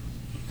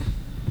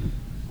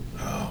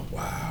 Oh,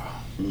 wow.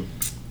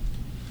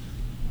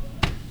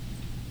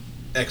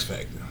 X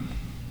Factor.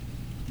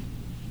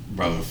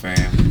 Brother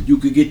fam. You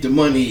could get the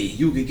money,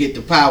 you could get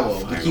the power,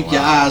 but keep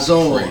your eyes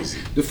on crazy.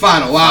 The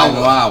final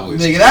hour.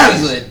 Nigga, that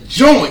is a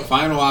joint.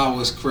 Final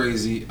hour is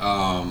crazy.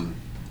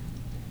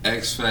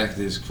 X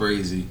Factor is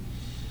crazy.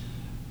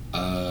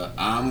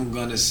 I'm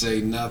gonna say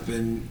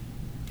nothing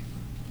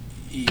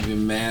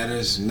even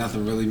matters.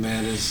 Nothing really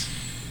matters.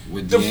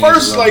 With The D'Angelo.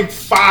 first like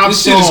 5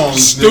 this songs, shit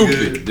is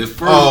stupid. nigga. The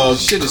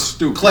first shit is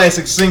stupid.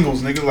 Classic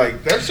singles, nigga.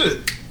 Like that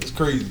shit is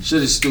crazy.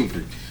 Shit is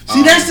stupid.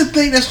 See, that's the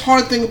thing. That's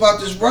hard thing about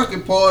this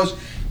record, pause,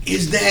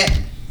 is that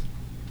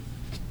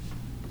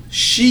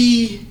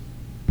she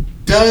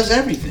does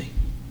everything.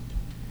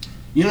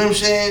 You know what I'm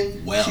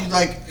saying? Well, she's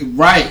like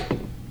right.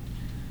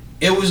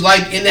 It was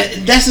like, and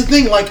that's the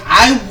thing. Like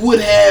I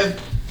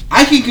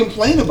can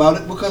complain about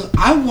it because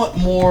I want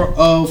more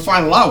of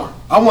Final Hour.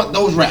 I want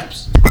those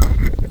raps.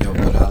 Yo,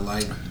 but I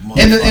like.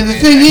 And the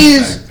thing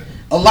is,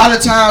 a lot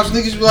of times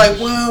niggas be like,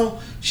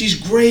 well, she's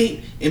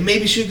great, and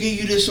maybe she'll give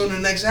you this on the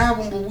next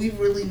album, but we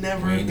really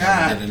never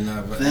got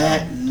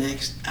that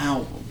next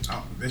album.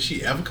 Oh, did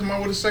she ever come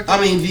out with a second?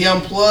 I mean, the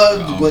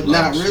Unplugged, but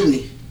not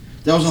really.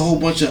 There was a whole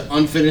bunch of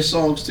unfinished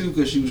songs too,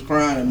 because she was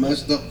crying and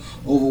messed up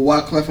over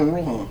Wyclef and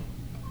Rohan.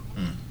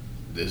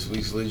 This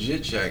week's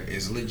legit check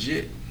is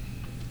legit.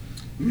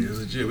 Yeah, it's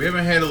legit. We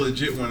haven't had a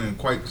legit one in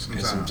quite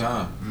some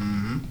time.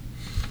 Mm-hmm.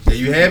 Yeah,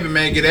 you have it,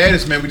 man. Get at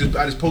us, man.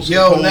 I just posted.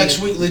 Yo, a poll.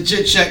 next week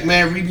legit check,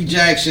 man. Reby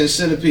Jackson,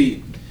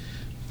 Centipede.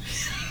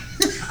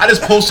 I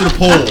just posted a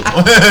poll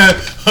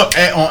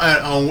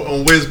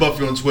on Where's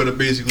Buffy on Twitter.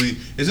 Basically,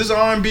 is this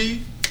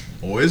R&B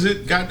or is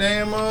it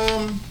goddamn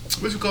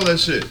what you call that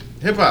shit?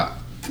 Hip hop.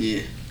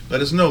 Yeah. Let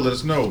us know.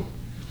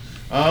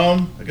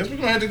 I guess we're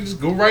gonna have to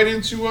just go right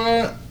into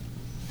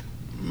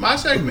my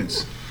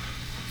segments.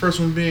 First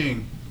one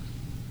being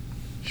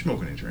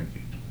Schmoking and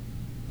Drinking.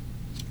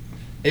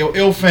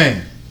 Ill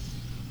fan.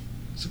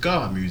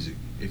 Cigar music,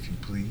 if you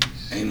please.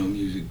 Ain't no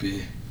music,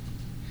 bitch.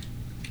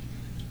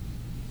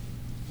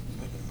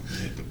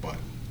 Hit the button.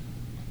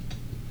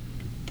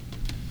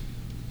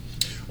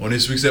 On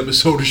this week's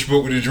episode of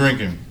Schmoking and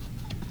Drinking,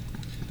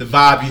 the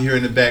vibe you hear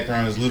in the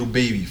background is Little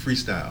Baby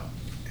Freestyle.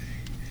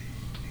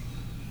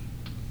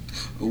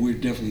 But we're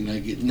definitely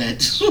not getting that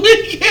this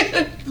week.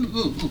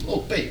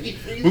 Little Baby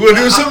Freestyle. We're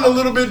gonna do something a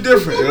little bit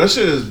different. Yo, that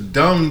shit is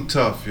dumb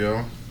tough,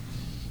 yo.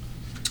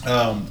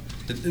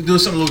 Do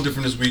something a little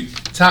different this week.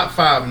 Top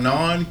 5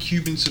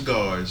 non-Cuban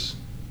cigars,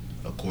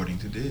 according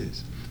to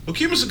Diz. Well,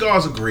 Cuban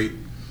cigars are great.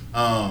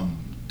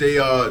 They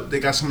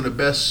got some of the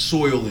best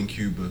soil in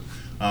Cuba,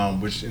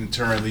 which in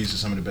turn leads to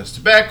some of the best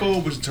tobacco,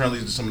 which in turn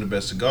leads to some of the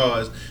best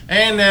cigars.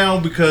 And now,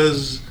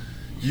 because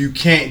you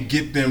can't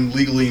get them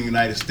legally in the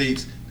United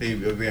States,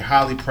 they're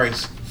highly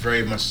priced,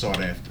 very much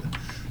sought after.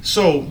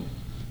 So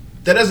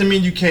that doesn't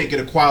mean you can't get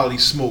a quality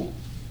smoke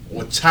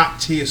or top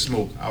tier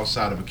smoke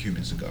outside of a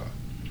Cuban cigar.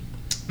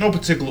 No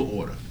particular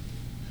order.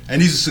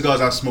 And these are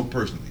cigars I smoke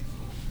personally.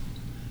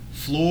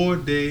 Flor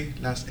de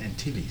las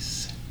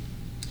Antilles.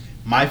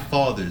 My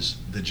Father's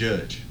The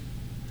Judge.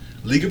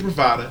 Liga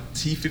Privada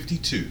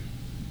T52.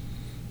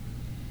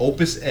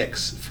 Opus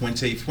X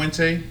Fuente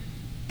Fuente.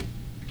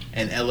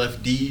 And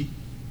LFD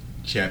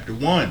Chapter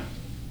 1.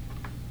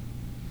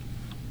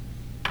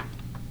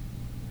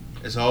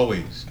 As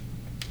always,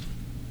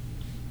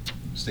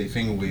 stay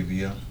finger wavy,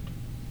 yo.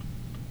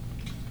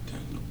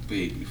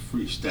 Baby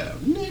Freestyle.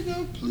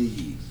 Nigga,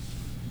 please.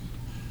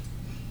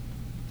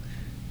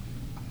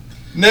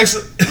 Next.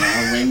 No,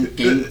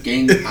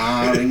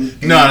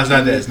 it's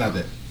not that. It's not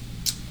that.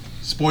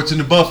 Sports in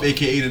the Buff,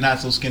 a.k.a. the Not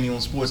So Skinny on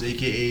Sports,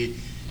 a.k.a.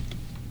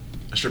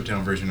 a stripped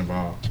down version of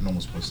our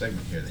normal sports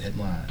segment here. The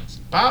headlines: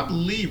 Bob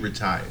Lee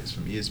retires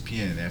from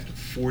ESPN after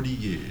 40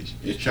 years.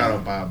 Shout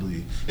out Bob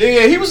Lee.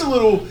 Yeah, he was a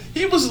little.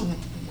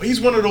 He's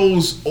one of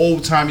those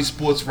old timey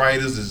sports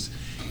writers. Is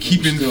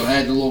keeping still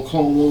had the little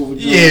comb over.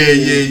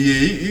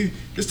 Yeah.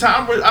 It's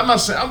time. I'm not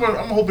saying.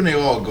 I'm hoping they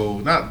all go,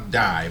 not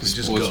die, but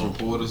just sports go.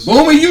 Reporters.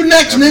 Boomer, you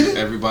next, nigga.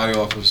 Everybody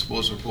off of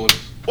sports reporters.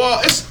 Well,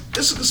 it's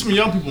some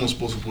young people on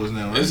sports reporters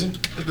now, right? Is it?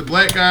 It's the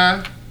black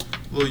guy,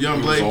 little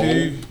young black old.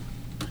 dude.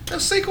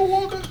 That's Seiko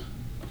Walker.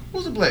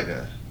 Who's the black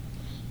guy?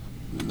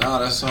 Nah,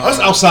 that's That's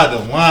outside the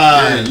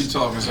line. Yeah, you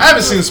talking? I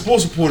haven't seen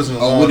sports reporters in a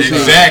long Woody time.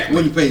 Page. Exactly.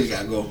 Woody Page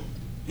gotta go.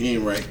 He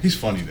ain't right. He's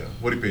funny though.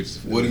 Woody Page is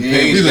funny. Woody Yeah,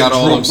 Page he's got a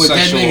all them drunk, but that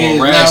sexual nigga is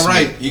not harassment.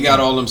 right. He got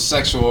all them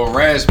sexual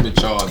harassment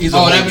charges.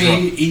 Oh, that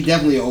mean he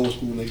definitely an old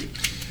school nigga.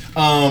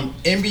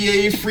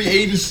 NBA free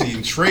agency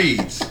and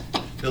trades.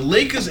 The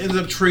Lakers ended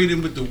up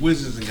trading with the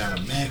Wizards and got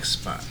a max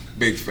spot.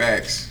 Big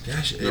facts.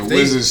 Gosh, The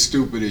Wizards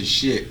stupid as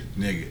shit.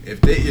 Nigga,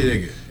 if they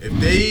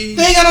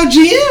They ain't got no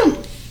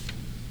GM.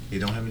 they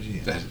don't have a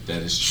GM.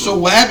 That is true. So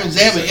what happens?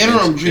 They have an It's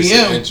interim an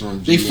GM.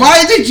 interim They GM.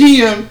 fired their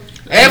GM.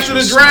 After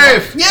the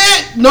draft.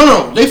 Yeah,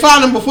 no, they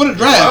fired him before the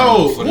draft.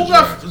 Oh, Before the who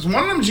got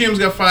one of them GMs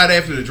got fired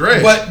after the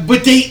draft?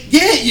 But they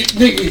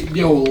nigga,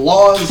 yo,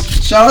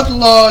 Laws. Shout out to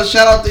Laws.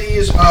 Shout out to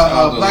his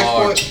out to Black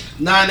Laws. Sport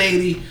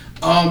 980.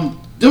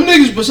 Them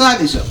niggas beside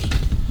themselves.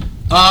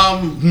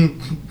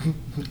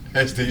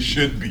 As they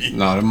should be.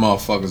 Nah, them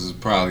motherfuckers is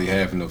probably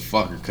having a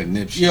fucking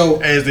conniption. Yo,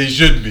 As they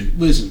should be.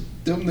 listen,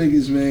 them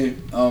niggas,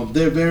 man.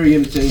 They're very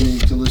entertaining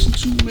to listen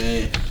to,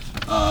 man.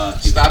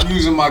 Stop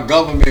using my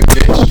government,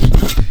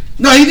 bitch.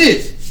 No, he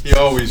did. He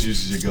always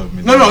uses your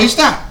government. No, he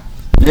stopped.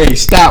 Yeah, he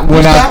stopped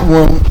when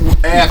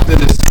after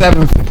the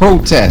 7th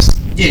protest.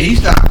 Yeah, he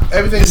stopped.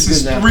 Everything's This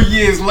is good now. 3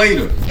 years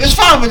later. It's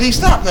fine, but he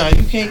stopped now.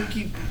 You can't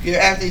keep.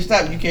 After he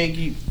stopped, you can't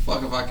keep.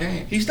 Fuck if I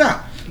can. He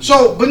stopped.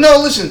 So, but no,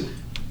 listen.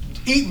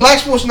 Black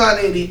Sports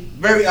 980,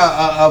 very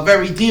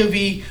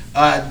DMV,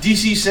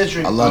 DC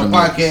centric I love them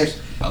podcast.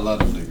 I love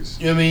them niggas.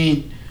 You know what I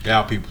mean?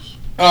 Gal peoples.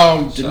 The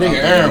Shout nigga out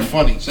to Aaron them.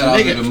 funny. Shout out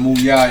to the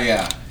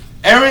Muyaya.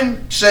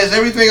 Aaron says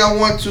everything I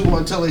want to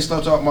until they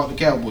start talking about the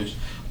Cowboys.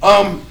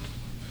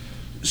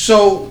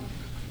 So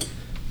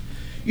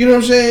you know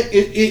what I'm saying?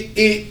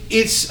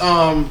 It's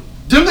them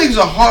niggas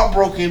are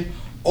heartbroken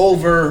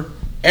over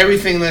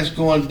everything that's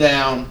going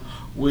down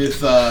with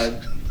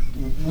the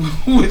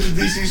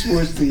DC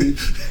sports team.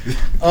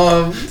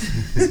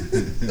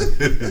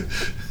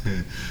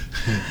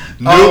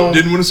 Nope,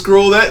 didn't want to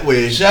scroll that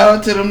way. Shout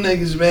out to them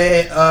niggas,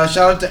 man.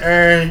 Shout out to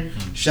Aaron.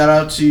 Shout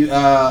out to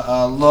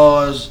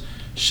Laws.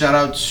 Shout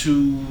out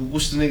to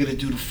what's the nigga that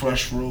do the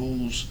fresh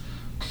rolls,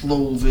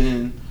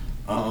 clothing.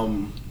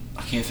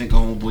 I can't think of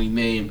homeboy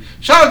name.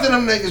 Shout out to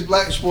them niggas,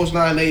 Black Sports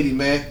 980,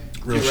 man.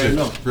 Real You shit. already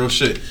know. Real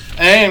shit.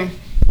 And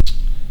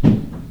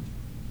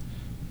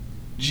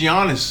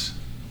Giannis,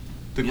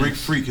 the Greek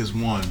freak, has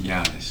won.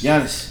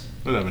 Giannis.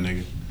 Whatever,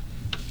 nigga.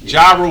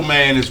 Gyro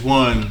Man has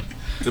won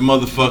the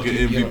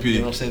motherfucking MVP.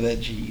 You don't say that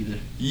G either.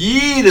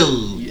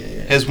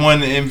 Yeedle has won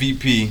the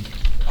MVP.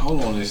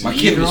 Hold on, this My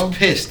kid was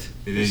pissed.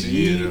 It is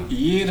Yeedle.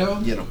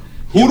 Yeedle?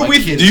 Who my do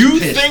we? kid Do you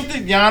was pissed. think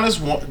that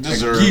Giannis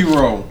deserved?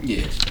 Hero.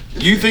 Yeah.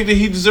 Do you think that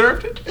he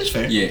deserved it? It's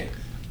fair. Yeah.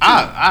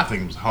 I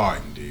think it was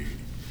Harden, dude.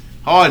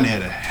 Harden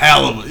had a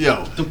hell of a The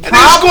and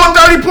they scored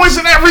 30 points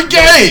in every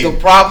game. The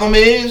problem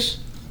is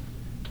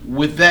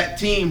with that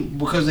team,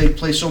 because they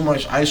play so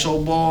much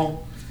ISO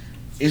ball,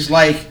 it's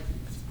like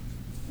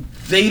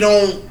he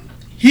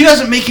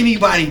doesn't make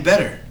anybody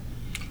better.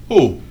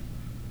 Who?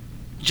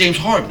 James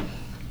Harden.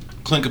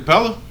 Clint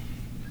Capella?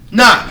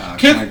 Nah.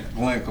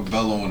 Glenn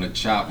Cabello on the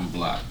chopping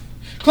block.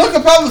 Clint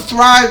Capella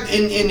thrived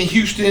in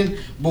Houston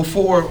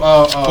before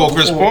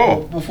Chris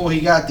Paul. Before he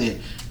got there.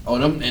 Oh,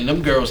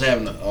 them girls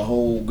having a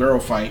whole girl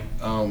fight.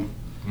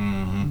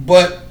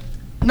 But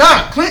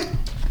nah, Clint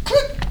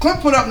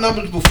put up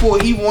numbers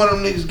before either one of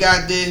them niggas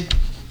got there.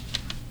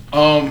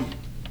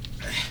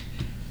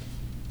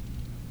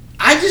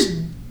 I just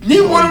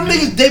neither one of them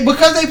niggas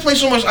because they play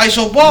so much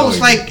ISO ball. It's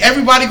like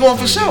everybody going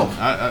for self.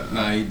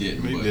 Nah, he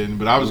didn't. He didn't,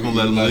 but I was gonna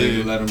let him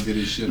live. Let him get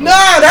his shit Nah,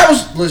 off.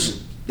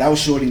 that was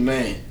Shorty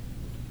Man.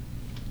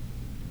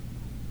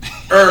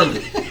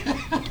 Early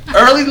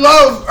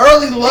love.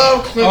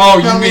 Clint Oh,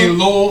 you Capella. mean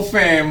Lil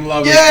Fam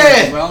love?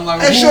 Yeah, I'm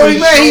like, that who Shorty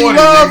is Man, he Shorty,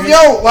 loved nigga?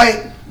 yo.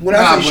 Like when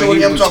Nah, I but say Shorty,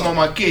 he I'm was- talking about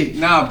my kid.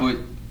 Nah, but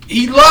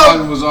He Harden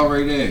loved. was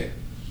already there.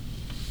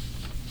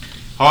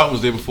 Harden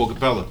was there before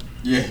Capella.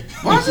 Yeah.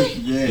 Was he?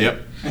 Yeah.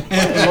 Yep.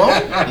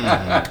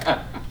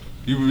 Oh,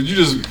 You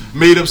just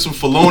made up some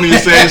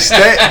felonious ass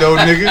stat though,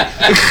 nigga. I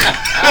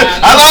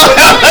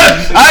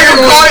can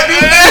call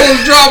it.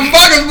 was dropping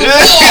buckets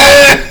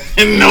before.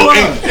 No,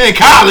 in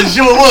college,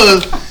 sure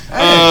was.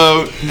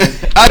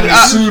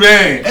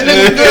 Sudan. and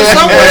then there's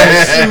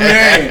somewhere.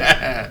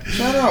 Sudan.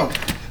 Shut up.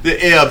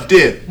 The Arab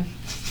dip.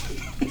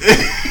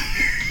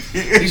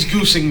 He's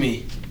goosing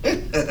me.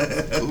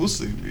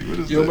 Goosing me. What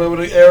is You that?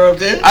 remember the era up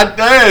there? I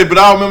did, but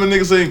I don't remember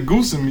niggas saying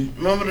goosing me.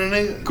 Remember the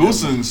nigga?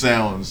 Goosing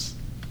sounds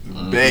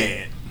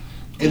bad.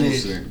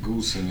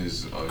 Goose and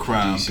his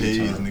Crime DC pays,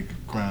 term. nigga.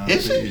 Crime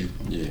Is it? pays.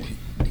 Yeah.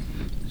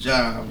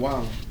 John,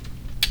 wow.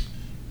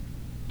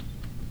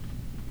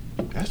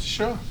 That's the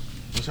show.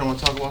 Unless y'all want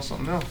to talk about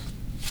something else.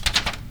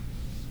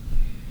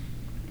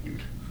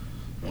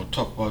 Want to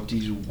talk about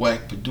these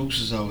whack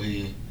producers out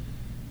here?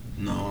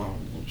 No, I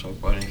don't want to talk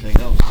about anything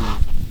else.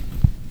 Dude.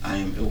 I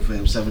am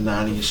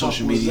IlFam790, your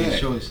social media that?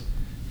 choice.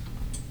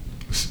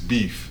 It's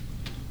beef.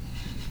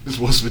 This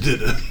was for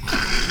dinner.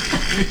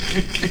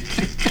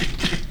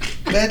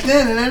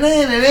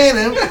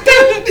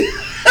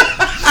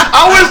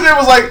 I wish there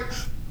was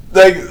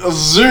like a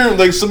zoom,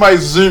 like somebody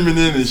zooming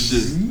in and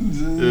shit.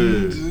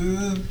 Yeah.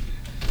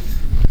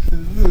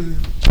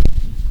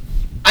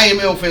 I am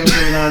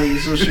IlFam790, your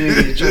social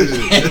media choice.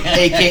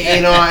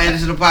 AKA Noah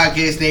Anderson, the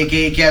podcast,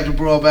 AKA Captain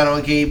Broad Battle,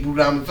 AKA Blue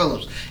Diamond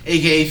Phillips,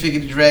 AKA Figure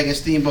the Dragon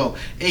Steamboat,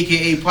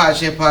 AKA Pod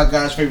Champ Pod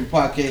God's favorite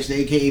podcast,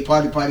 AKA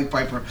Potty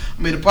Piper.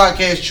 I made a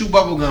podcast, Chew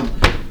Bubblegum,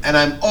 and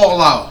I'm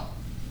all out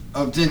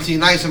of Dentine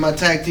Nice and my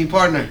tag team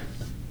partner.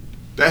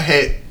 That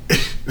had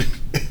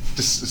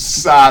just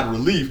side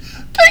relief.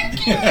 You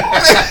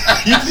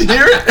can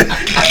hear it?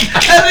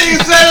 That nigga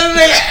said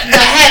the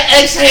hat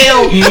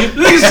exhale.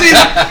 Look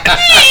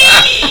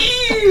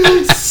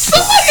at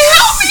somebody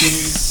help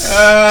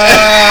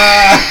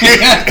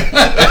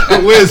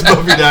me. Where's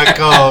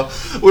Buffy.com?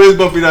 Where's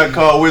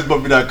Buffy.com? Where's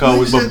Buffy.com?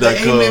 Where's The Amen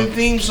Buffy.com?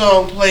 theme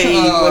song played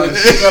when it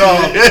cut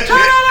off. Turn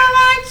on the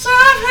lights of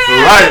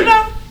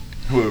Right.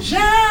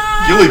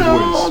 Shine Gilly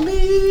on Boys.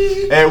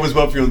 me. At Wiz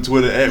Buffy on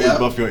Twitter, at Yep. Wiz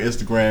Buffy on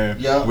Instagram,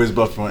 Yep. Wiz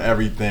Buffy on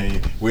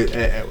everything.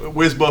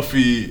 Wiz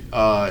Buffy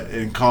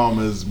and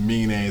Karma's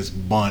mean ass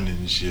bun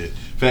and shit.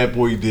 Fat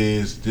Boy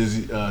Diz,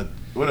 Dizzy,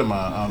 what am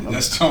I?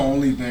 That's the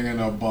only thing in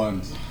our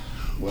buns.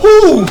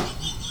 Whoo! You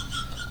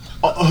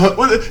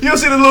don't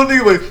see the little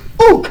nigga like,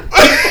 ooh!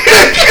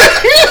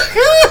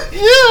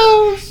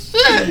 Yo,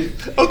 shit!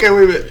 Okay,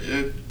 wait a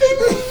minute.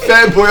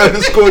 Fat Boy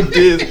 _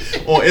 Diz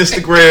on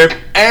Instagram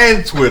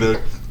and Twitter.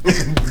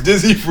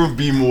 Dizzy from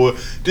B More.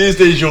 Diz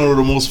DeJourno,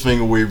 the most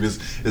finger wavers.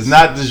 It's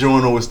not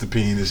DeJourno, it's the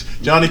penis.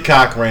 Johnny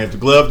Cochran, if the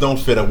glove don't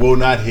fit, I will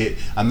not hit.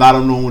 I'm not a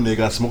normal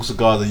nigga. I smoke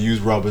cigars, I use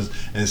rubbers,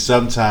 and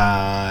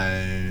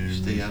sometimes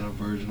Stay out of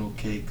virginal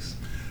cakes.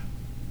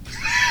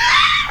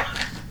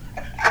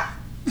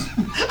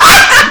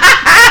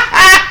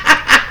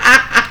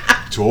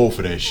 too old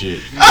for that shit.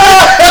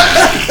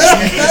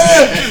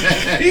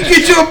 You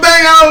get you a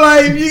bang out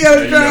life, you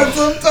gotta try it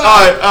sometime.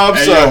 Alright, I'm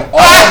sorry.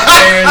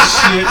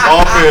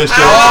 All fair shit.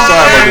 Sorry about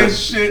that.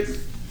 Shit.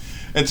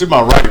 And to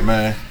my right,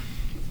 man.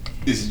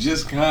 It's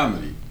just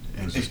comedy.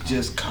 It's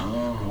just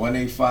calm.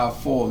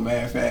 1854,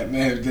 Mad Fat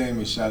Mad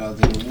Damon. Shout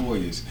out to the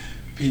Warriors.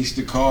 Peace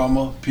to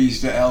Karma.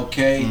 Peace to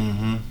LK.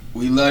 Mm-hmm.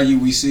 We love you.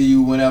 We see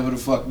you whenever the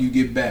fuck you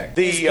get back.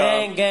 It's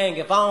gang.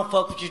 If I don't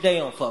fuck with you, they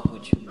don't fuck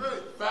with you.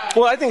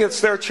 Well, I think it's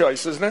their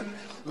choice, isn't it?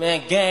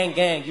 Man,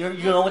 gang. You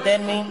know what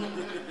that means?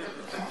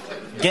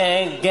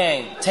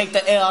 Gang. Take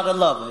the L out of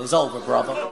lover. It's over, brother.